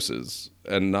doses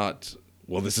and not,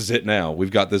 well, this is it now.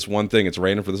 We've got this one thing. It's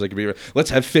random for the sake of being.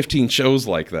 Let's have 15 shows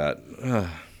like that.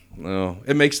 No,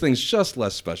 it makes things just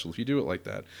less special if you do it like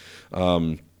that.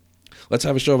 Let's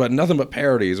have a show about nothing but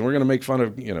parodies, and we're going to make fun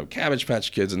of Cabbage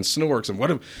Patch Kids and Snorks. And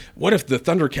what if the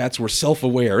Thundercats were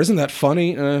self-aware? Isn't that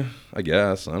funny? I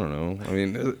guess. I don't know. I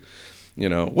mean,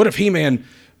 what if He-Man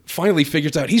finally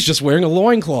figures out he's just wearing a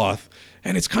loincloth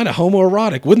and it's kind of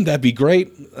homoerotic? Wouldn't that be great?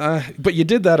 But you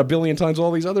did that a billion times with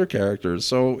all these other characters.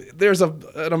 So there's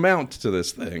an amount to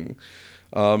this thing.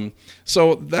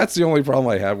 So that's the only problem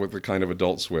I have with the kind of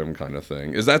Adult Swim kind of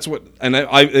thing. Is that's what, and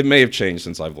it may have changed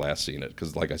since I've last seen it,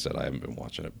 because like I said, I haven't been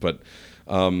watching it. But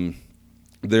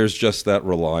there's just that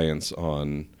reliance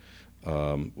on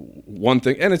one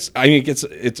thing, and it's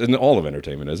in all of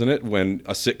entertainment, isn't it? When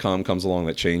a sitcom comes along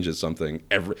that changes something,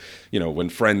 when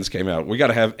Friends came out, we got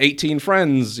to have 18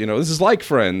 Friends. This is like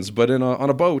Friends, but on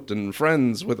a boat, and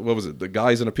Friends with what was it? The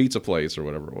guys in a pizza place or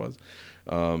whatever it was.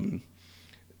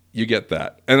 You get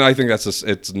that, and I think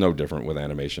it's no different with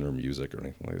animation or music or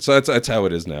anything like that. So that's how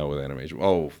it is now with animation.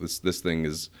 Oh, this thing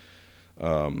is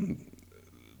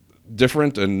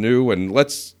different and new, and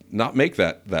let's not make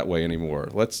that way anymore.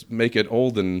 Let's make it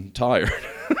old and tired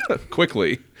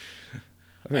quickly.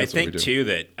 I that's what we think do. too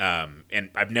that, and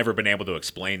I've never been able to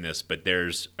explain this, but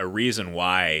there's a reason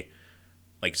why,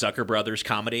 like Zucker Brothers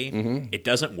comedy, it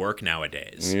doesn't work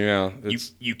nowadays. Yeah,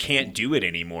 You can't do it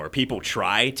anymore. People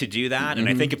try to do that, and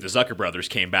I think if the Zucker Brothers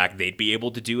came back, they'd be able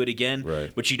to do it again.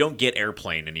 Right. But you don't get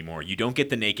Airplane anymore. You don't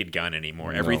get The Naked Gun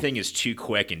anymore. Everything is too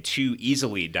quick and too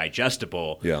easily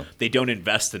digestible. Yeah. They don't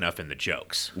invest enough in the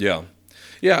jokes. yeah.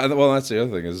 Well, that's the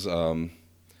other thing is,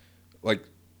 like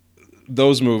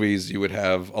those movies, you would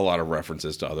have a lot of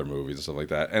references to other movies and stuff like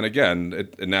that. And again,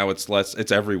 and now it's less.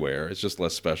 It's everywhere. It's just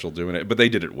less special doing it. But they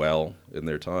did it well in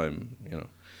their time.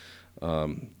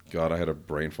 God, I had a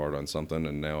brain fart on something,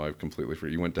 and now I've completely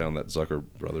forgot. You went down that Zucker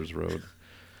Brothers road.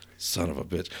 Son of a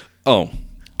bitch. Oh,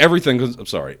 everything. I'm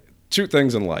sorry. Two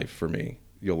things in life for me.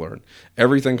 You'll learn.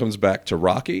 Everything comes back to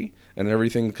Rocky, and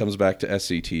everything comes back to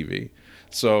SCTV.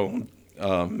 So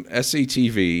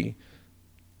SCTV.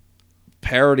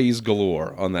 Parodies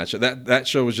galore on that show. That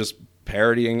show was just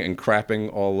parodying and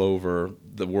crapping all over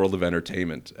the world of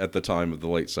entertainment at the time of the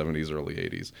late 70s, early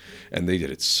 80s. And they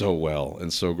did it so well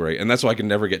and so great. And that's why I can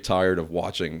never get tired of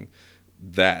watching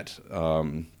that.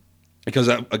 Because,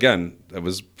 that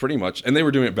was pretty much... And they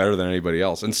were doing it better than anybody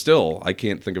else. And still, I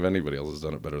can't think of anybody else who's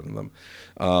done it better than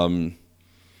them.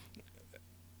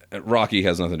 Rocky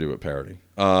has nothing to do with parody.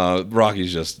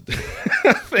 Rocky's just...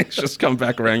 things just come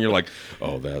back around. You're like,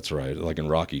 oh, that's right. Like in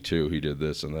Rocky 2, he did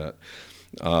this and that.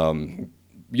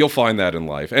 You'll find that in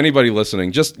life. Anybody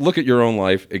listening, just look at your own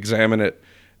life, examine it,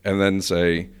 and then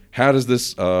say, how does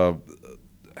this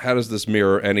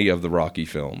mirror any of the Rocky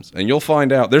films? And you'll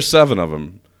find out. There's 7 of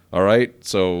them, all right?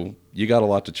 So you got a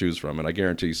lot to choose from, and I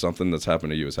guarantee something that's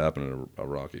happened to you has happened in a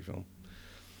Rocky film.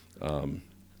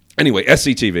 Anyway,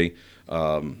 SCTV.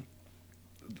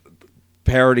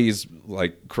 Parodies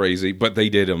like crazy, but they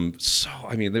did them so.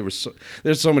 I mean, there's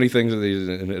so many things that they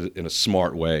did in a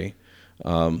smart way.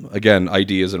 Again,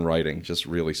 ideas and writing, just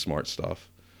really smart stuff.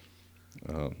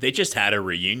 They just had a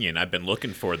reunion. I've been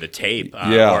looking for the tape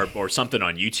or something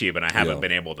on YouTube, and I haven't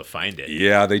been able to find it.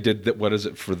 Yeah, they did. What is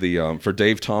it for for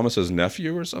Dave Thomas's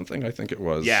nephew or something? I think it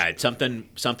was. Yeah, something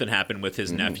happened with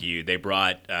his nephew. They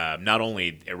brought not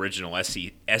only original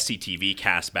SCTV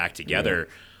cast back together.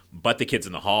 But the Kids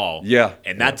in the Hall. Yeah.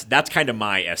 And that's kind of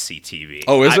my SCTV.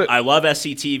 Oh, is it? I love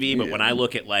SCTV, but when I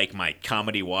look at like my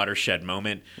comedy watershed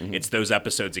moment, it's those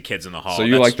episodes of Kids in the Hall. So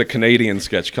you like the Canadian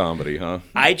sketch comedy, huh?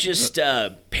 I just,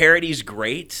 parody's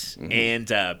great. And,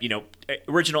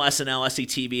 original SNL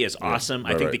SCTV is awesome.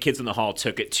 I think the Kids in the Hall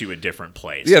took it to a different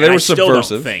place. Yeah, they were I still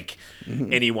subversive. don't think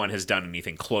anyone has done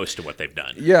anything close to what they've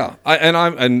done. Yeah,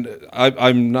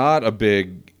 I'm not a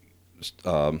big...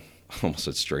 I almost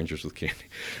said Strangers with Candy.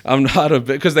 I'm not a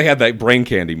big, because they had that Brain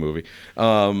Candy movie,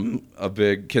 a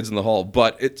big Kids in the Hall.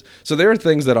 But so there are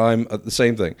things that I'm the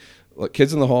same thing, like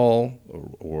Kids in the Hall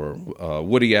or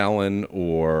Woody Allen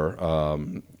or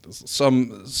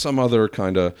some other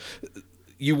kind of.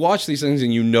 You watch these things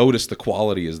and you notice the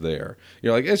quality is there.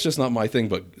 You're like, it's just not my thing,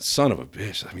 but son of a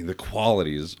bitch, I mean, the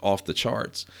quality is off the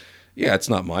charts. Yeah, it's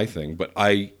not my thing, but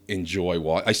I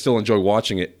still enjoy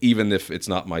watching it, even if it's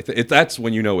not my thing. That's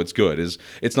when you know it's good.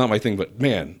 It's not my thing, but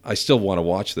man, I still want to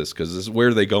watch this because where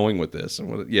are they going with this?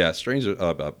 And Stranger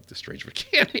with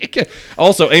Candy.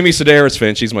 Also, Amy Sedaris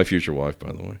fan. She's my future wife,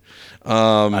 by the way.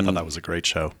 I thought that was a great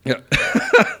show. Yeah.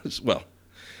 Well,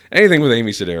 anything with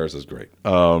Amy Sedaris is great.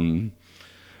 But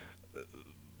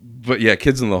yeah,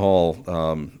 Kids in the Hall.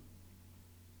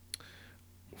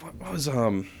 What was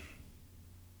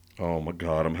Oh my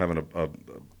God, I'm having a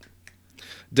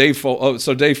Dave Foley. Oh,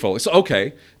 so Dave Foley. So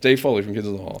okay, Dave Foley from Kids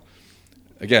in the Hall.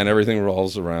 Again, everything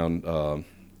revolves around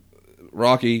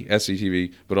Rocky,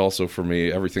 SCTV, but also for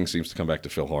me, everything seems to come back to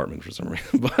Phil Hartman for some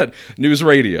reason. But news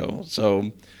radio.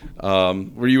 So,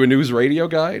 were you a news radio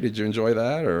guy? Did you enjoy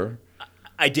that, or?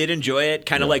 I did enjoy it,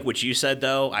 kind of like what you said,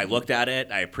 though. I looked at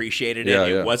it, I appreciated it.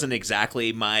 It wasn't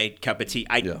exactly my cup of tea.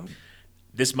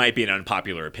 This might be an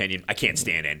unpopular opinion. I can't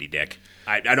stand Andy Dick.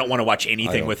 I don't want to watch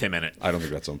anything with him in it. I don't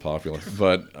think that's unpopular,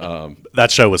 but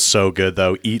that show was so good,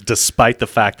 though. Despite the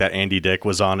fact that Andy Dick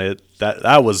was on it,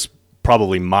 that was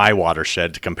probably my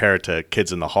watershed to compare it to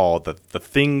Kids in the Hall. The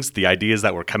things, the ideas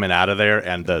that were coming out of there,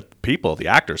 and the people, the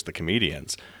actors, the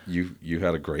comedians. You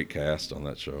had a great cast on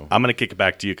that show. I'm going to kick it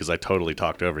back to you because I totally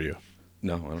talked over you.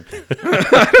 No, I don't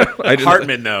care.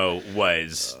 Hartman, though,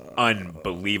 was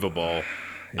unbelievable.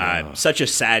 Such a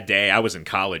sad day. I was in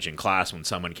college in class when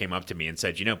someone came up to me and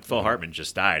said, Phil Hartman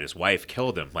just died. His wife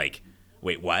killed him. Like,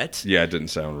 wait, what? Yeah, it didn't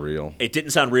sound real. It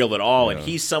didn't sound real at all. And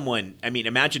he's someone,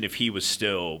 imagine if he was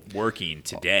still working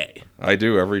today. I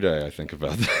do every day. I think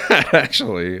about that,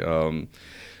 actually.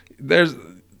 There's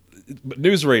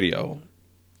news radio.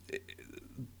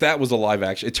 that was a live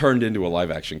action. It turned into a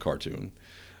live action cartoon.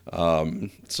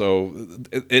 So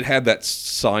it had that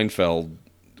Seinfeld,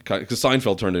 because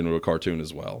Seinfeld turned into a cartoon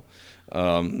as well.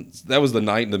 That was the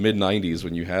mid 90s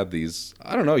when you had these.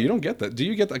 I don't know. You don't get that. Do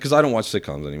you get that? Because I don't watch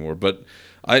sitcoms anymore. But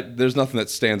there's nothing that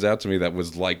stands out to me that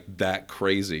was like that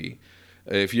crazy.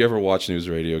 If you ever watch News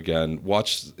Radio again,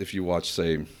 if you watch,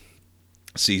 say,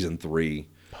 season 3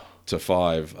 to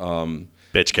 5.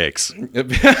 Bitch cakes.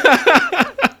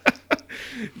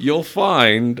 You'll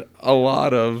find a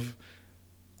lot of.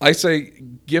 I say,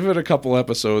 give it a couple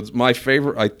episodes. My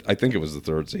favorite, I think it was the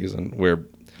 3rd season, where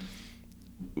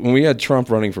when we had Trump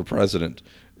running for president,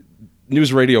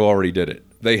 News Radio already did it.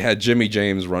 They had Jimmy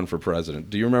James run for president.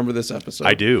 Do you remember this episode?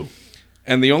 I do.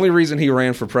 And the only reason he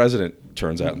ran for president,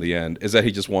 turns out in the end, is that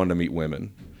he just wanted to meet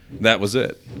women. That was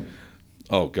it.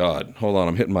 Oh, God. Hold on.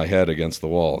 I'm hitting my head against the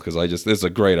wall because this is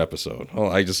a great episode. Oh,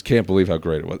 I just can't believe how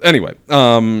great it was. Anyway,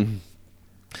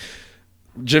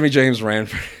 Jimmy James ran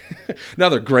for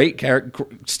another great character,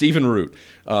 Stephen Root.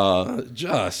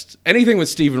 Just anything with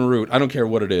Stephen Root, I don't care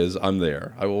what it is, I'm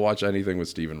there. I will watch anything with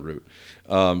Stephen Root.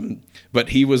 But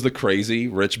he was the crazy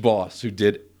rich boss who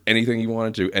did anything he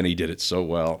wanted to, and he did it so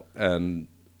well. And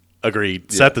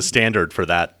agreed. Set the standard for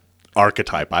that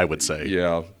archetype, I would say.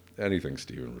 yeah, anything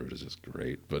Stephen Root is just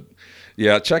great. But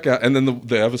yeah, check out. And then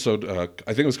the episode, I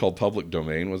think it was called Public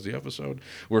Domain, was the episode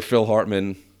where Phil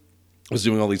Hartman was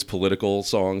doing all these political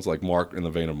songs like Mark, in the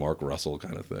vein of Mark Russell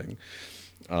kind of thing.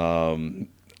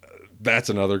 That's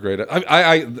another great.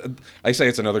 I say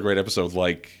it's another great episode.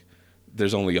 Like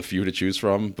there's only a few to choose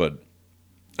from, but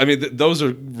I mean those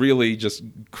are really just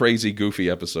crazy, goofy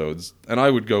episodes, and I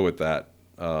would go with that.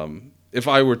 If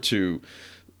I were to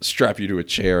strap you to a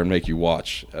chair and make you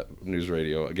watch News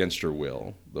Radio against your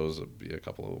will, those would be a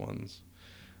couple of the ones.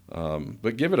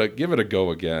 But give it a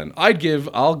go again. I'll give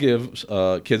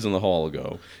Kids in the Hall a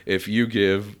go if you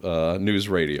give News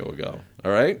Radio a go.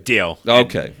 All right? Deal.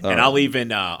 Okay. And I'll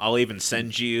even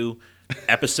send you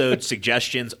episode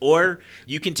suggestions, or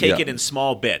you can take it in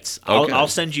small bits. I'll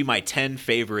send you my 10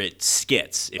 favorite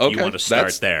skits if you want to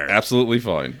start there. Absolutely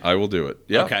fine. I will do it.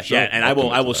 Yeah. Okay. Sure. Yeah, and I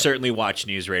will certainly watch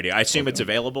News Radio. I assume it's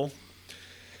available.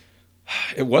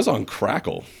 It was on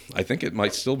Crackle. I think it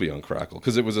might still be on Crackle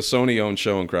because it was a Sony-owned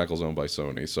show and Crackle's owned by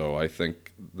Sony. So I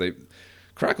think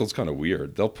Crackle's kind of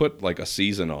weird. They'll put like a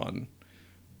season on,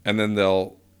 and then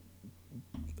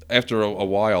after a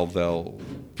while, they'll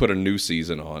put a new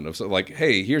season on. Of like,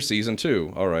 hey, here's season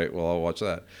 2. All right, well, I'll watch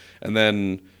that. And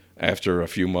then after a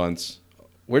few months,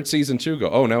 where'd season 2 go?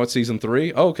 Oh, now it's season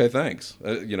 3? Oh, okay, thanks.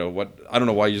 You know what? I don't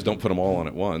know why you just don't put them all on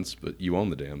at once, but you own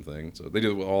the damn thing. So they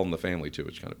do it all in the family too,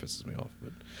 which kind of pisses me off.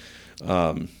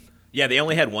 But, yeah, they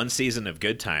only had one season of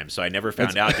Good Times, so I never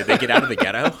found out. Did they get out of the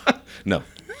ghetto? No.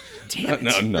 Damn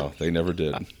it. No, they never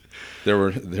did. There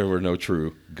were no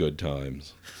true good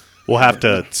times. We'll have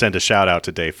to send a shout out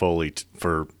to Dave Foley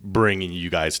for bringing you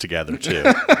guys together too.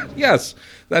 Yes,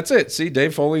 that's it. See,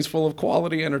 Dave Foley's full of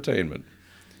quality entertainment.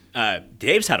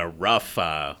 Dave's had a rough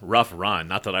run.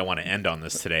 Not that I want to end on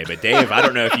this today, but Dave, I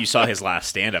don't know if you saw his last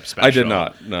stand-up special. I did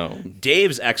not, no.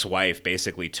 Dave's ex-wife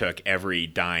basically took every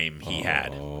dime he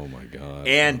had. Oh, my God.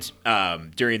 And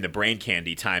during the brain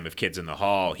candy time of Kids in the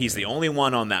Hall, he's the only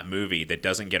one on that movie that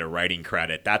doesn't get a writing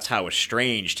credit. That's how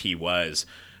estranged he was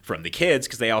from the kids,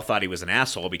 because they all thought he was an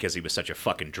asshole because he was such a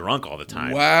fucking drunk all the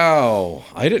time. Wow.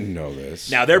 I didn't know this.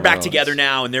 Now, they're back together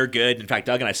now, and they're good. In fact,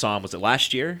 Doug and I saw him, was it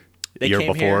last year? Year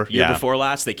before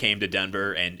last, they came to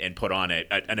Denver and put on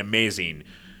an amazing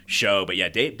show. But yeah,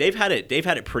 they've had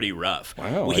it pretty rough.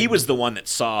 Wow, well, he was the one that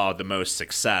saw the most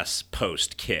success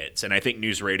post Kids, and I think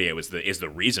News Radio is the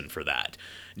reason for that.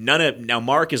 Now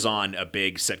Mark is on a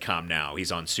big sitcom now.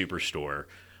 He's on Superstore,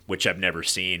 which I've never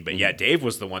seen. But yeah, Dave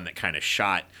was the one that kind of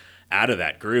shot out of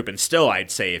that group. And still,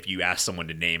 I'd say if you ask someone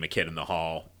to name a Kid in the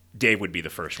Hall, Dave would be the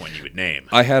first one you would name.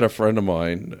 I had a friend of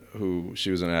mine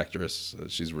she was an actress.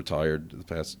 She's retired the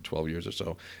past 12 years or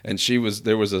so. And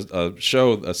there was a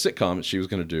show, a sitcom that she was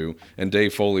going to do, and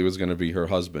Dave Foley was going to be her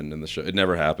husband in the show. It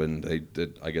never happened.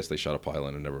 I guess they shot a pilot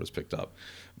and it never was picked up.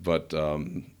 But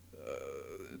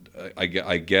I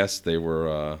guess they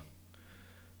were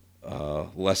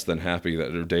less than happy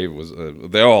that Dave was.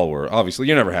 They all were. Obviously,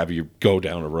 you're never happy. You go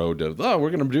down a road to, we're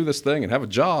going to do this thing and have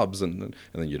jobs, and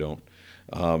then you don't.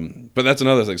 But that's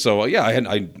another thing. So yeah,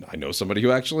 I know somebody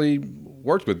who actually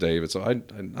worked with David, so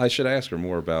I should ask her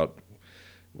more about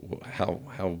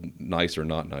how nice or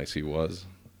not nice he was.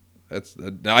 I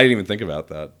didn't even think about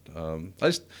that.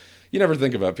 You never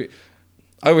think about.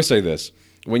 I always say this: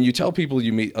 when you tell people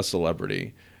you meet a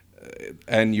celebrity,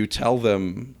 and you tell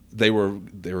them they were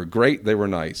great, they were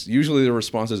nice, usually the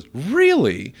response is,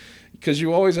 really? because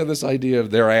you always have this idea of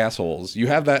they're assholes. You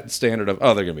have that standard of,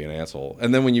 oh, they're going to be an asshole.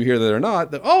 And then when you hear that they're not,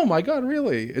 that, oh my God,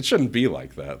 really? It shouldn't be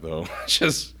like that, though. It's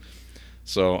just,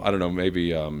 so I don't know,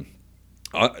 maybe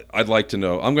I'd like to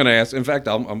know. I'm going to ask, in fact,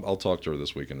 I'll talk to her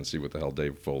this weekend and see what the hell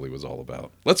Dave Foley was all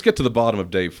about. Let's get to the bottom of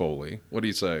Dave Foley. What do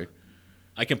you say?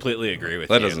 I completely agree with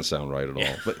That you. doesn't sound right at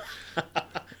all. But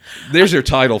there's your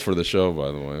title for the show, by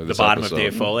the way. The bottom of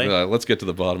Dave Foley? Let's get to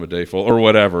the bottom of Dave Foley, or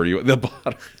whatever. The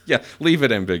bottom. Yeah, leave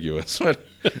it ambiguous.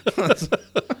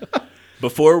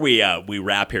 Before we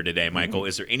wrap here today, Michael,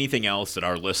 is there anything else that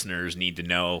our listeners need to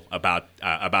know about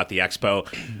the expo?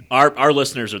 Our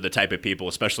listeners are the type of people,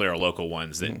 especially our local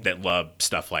ones, that love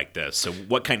stuff like this. So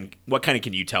what kind of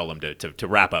can you tell them to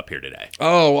wrap up here today?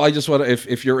 Oh, I just want to,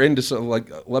 if you're into some,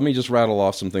 let me just rattle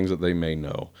off some things that they may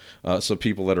know. So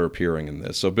people that are appearing in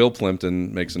this. So Bill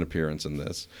Plimpton makes an appearance in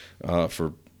this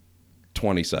for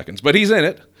 20 seconds, but he's in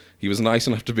it. He was nice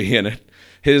enough to be in it.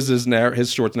 His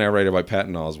short's narrated by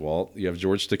Patton Oswalt. You have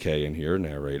George Takei in here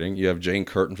narrating. You have Jane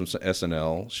Curtin from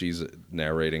SNL. She's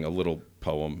narrating a little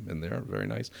poem in there. Very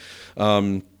nice.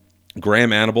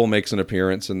 Graham Annable makes an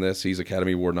appearance in this. He's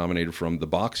Academy Award nominated from The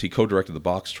Box. He co-directed The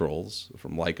Box Trolls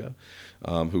from Laika,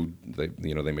 who they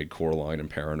made Coraline and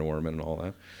Paranorman and all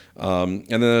that. And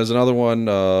then there's another one.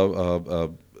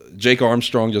 Jake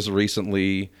Armstrong just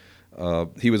recently.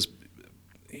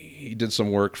 He did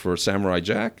some work for Samurai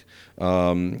Jack.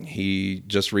 He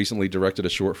just recently directed a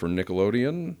short for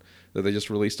Nickelodeon that they just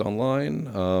released online.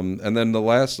 And then the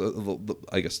last,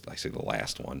 I guess I say the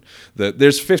last one,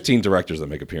 there's 15 directors that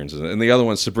make appearances. And the other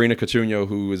one's Sabrina Coutinho,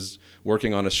 who is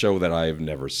working on a show that I've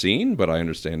never seen, but I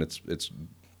understand it's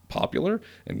popular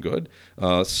and good.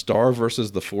 Star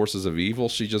versus the Forces of Evil.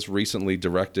 She just recently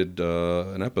directed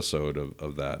an episode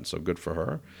of that, so good for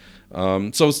her.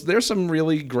 So there's some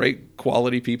really great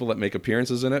quality people that make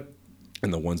appearances in it,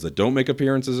 and the ones that don't make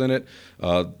appearances in it.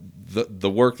 The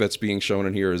work that's being shown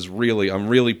in here is I'm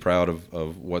really proud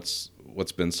of what's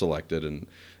been selected,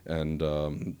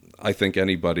 and I think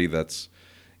anybody that's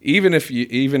even if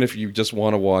you just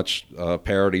want to watch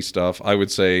parody stuff, I would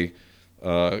say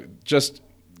just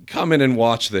come in and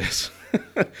watch this.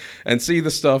 And see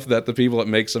the stuff that the people that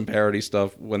make some parody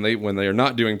stuff, when they are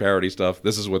not doing parody stuff,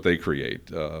 this is what they create.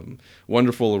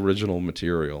 Wonderful original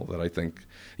material that I think,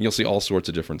 and you'll see all sorts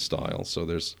of different styles. So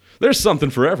there's something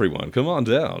for everyone. Come on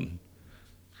down.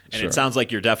 And Sure. It sounds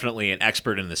like you're definitely an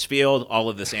expert in this field. All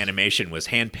of this animation was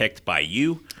handpicked by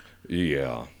you.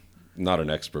 Yeah, not an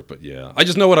expert, but yeah, I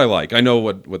just know what I like. I know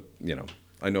what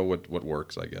I know what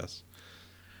works, I guess.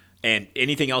 And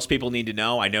anything else people need to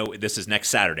know? I know this is next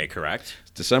Saturday, correct?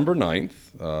 December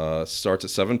 9th, starts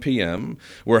at 7 p.m.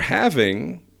 We're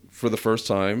having, for the first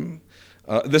time,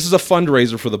 this is a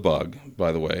fundraiser for the Bug,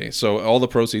 by the way. So all the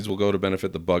proceeds will go to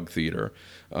benefit the Bug Theater.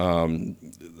 The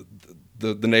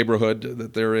neighborhood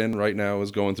that they're in right now is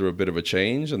going through a bit of a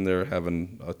change, and they're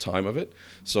having a time of it.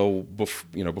 So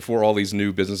before all these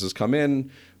new businesses come in,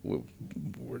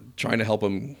 we're trying to help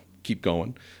them keep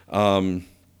going.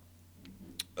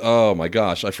 Oh my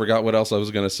gosh, I forgot what else I was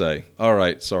going to say. All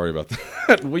right, sorry about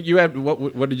that. You had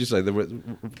what did you say?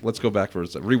 Let's go back for a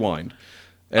second. Rewind.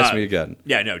 Ask me again.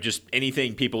 Yeah, no, just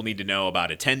anything people need to know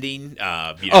about attending.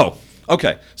 Oh,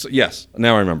 okay. So yes,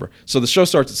 now I remember. So the show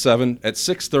starts at 7. At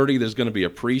 6:30, there's going to be a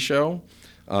pre-show.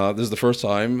 This is the first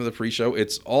time of the pre-show.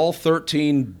 It's all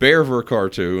 13 Bearver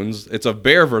cartoons. It's a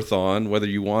Bearverthon, whether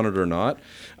you want it or not.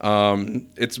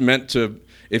 It's meant to.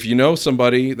 If you know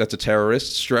somebody that's a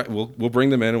terrorist, we'll bring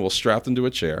them in and we'll strap them to a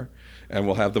chair, and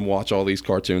we'll have them watch all these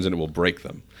cartoons, and it will break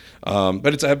them.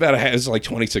 But it's like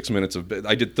 26 minutes of.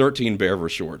 I did 13 Bearver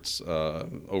shorts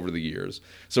over the years,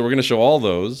 so we're going to show all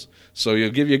those. So it'll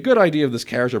give you a good idea of this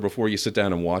character before you sit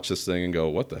down and watch this thing and go,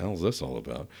 "What the hell is this all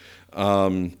about?"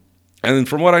 And then,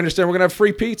 from what I understand, we're going to have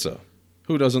free pizza.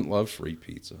 Who doesn't love free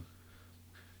pizza?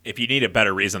 If you need a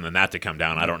better reason than that to come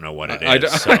down, I don't know what it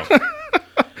is. So.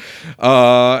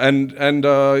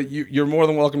 You're more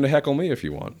than welcome to heckle me if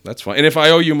you want. That's fine. And if I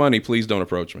owe you money, please don't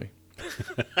approach me.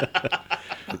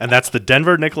 And that's the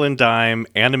Denver Nickel and Dime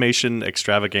Animation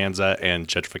Extravaganza and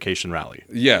Gentrification Rally.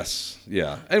 Yes,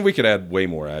 yeah. And we could add way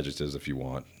more adjectives if you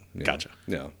want. Yeah. Gotcha.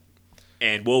 Yeah.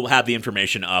 And we'll have the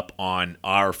information up on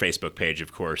our Facebook page,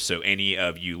 of course. So any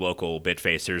of you local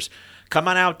Bitfacers, come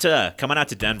on out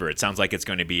to Denver. It sounds like it's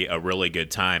going to be a really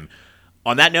good time.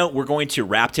 On that note, we're going to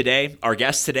wrap today. Our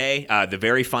guest today, the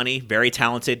very funny, very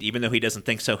talented, even though he doesn't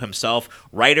think so himself,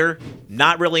 writer,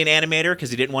 not really an animator because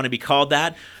he didn't want to be called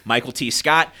that, Michael T.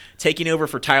 Scott, taking over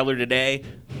for Tyler today,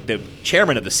 the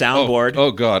chairman of the soundboard.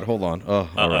 Oh God, hold on. Oh,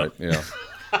 all right, yeah.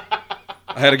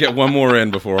 I had to get one more in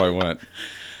before I went.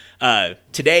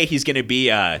 Today he's going to be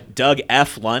Doug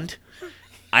F. Lund.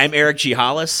 I'm Eric G.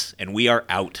 Hollis, and we are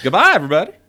out. Goodbye, everybody.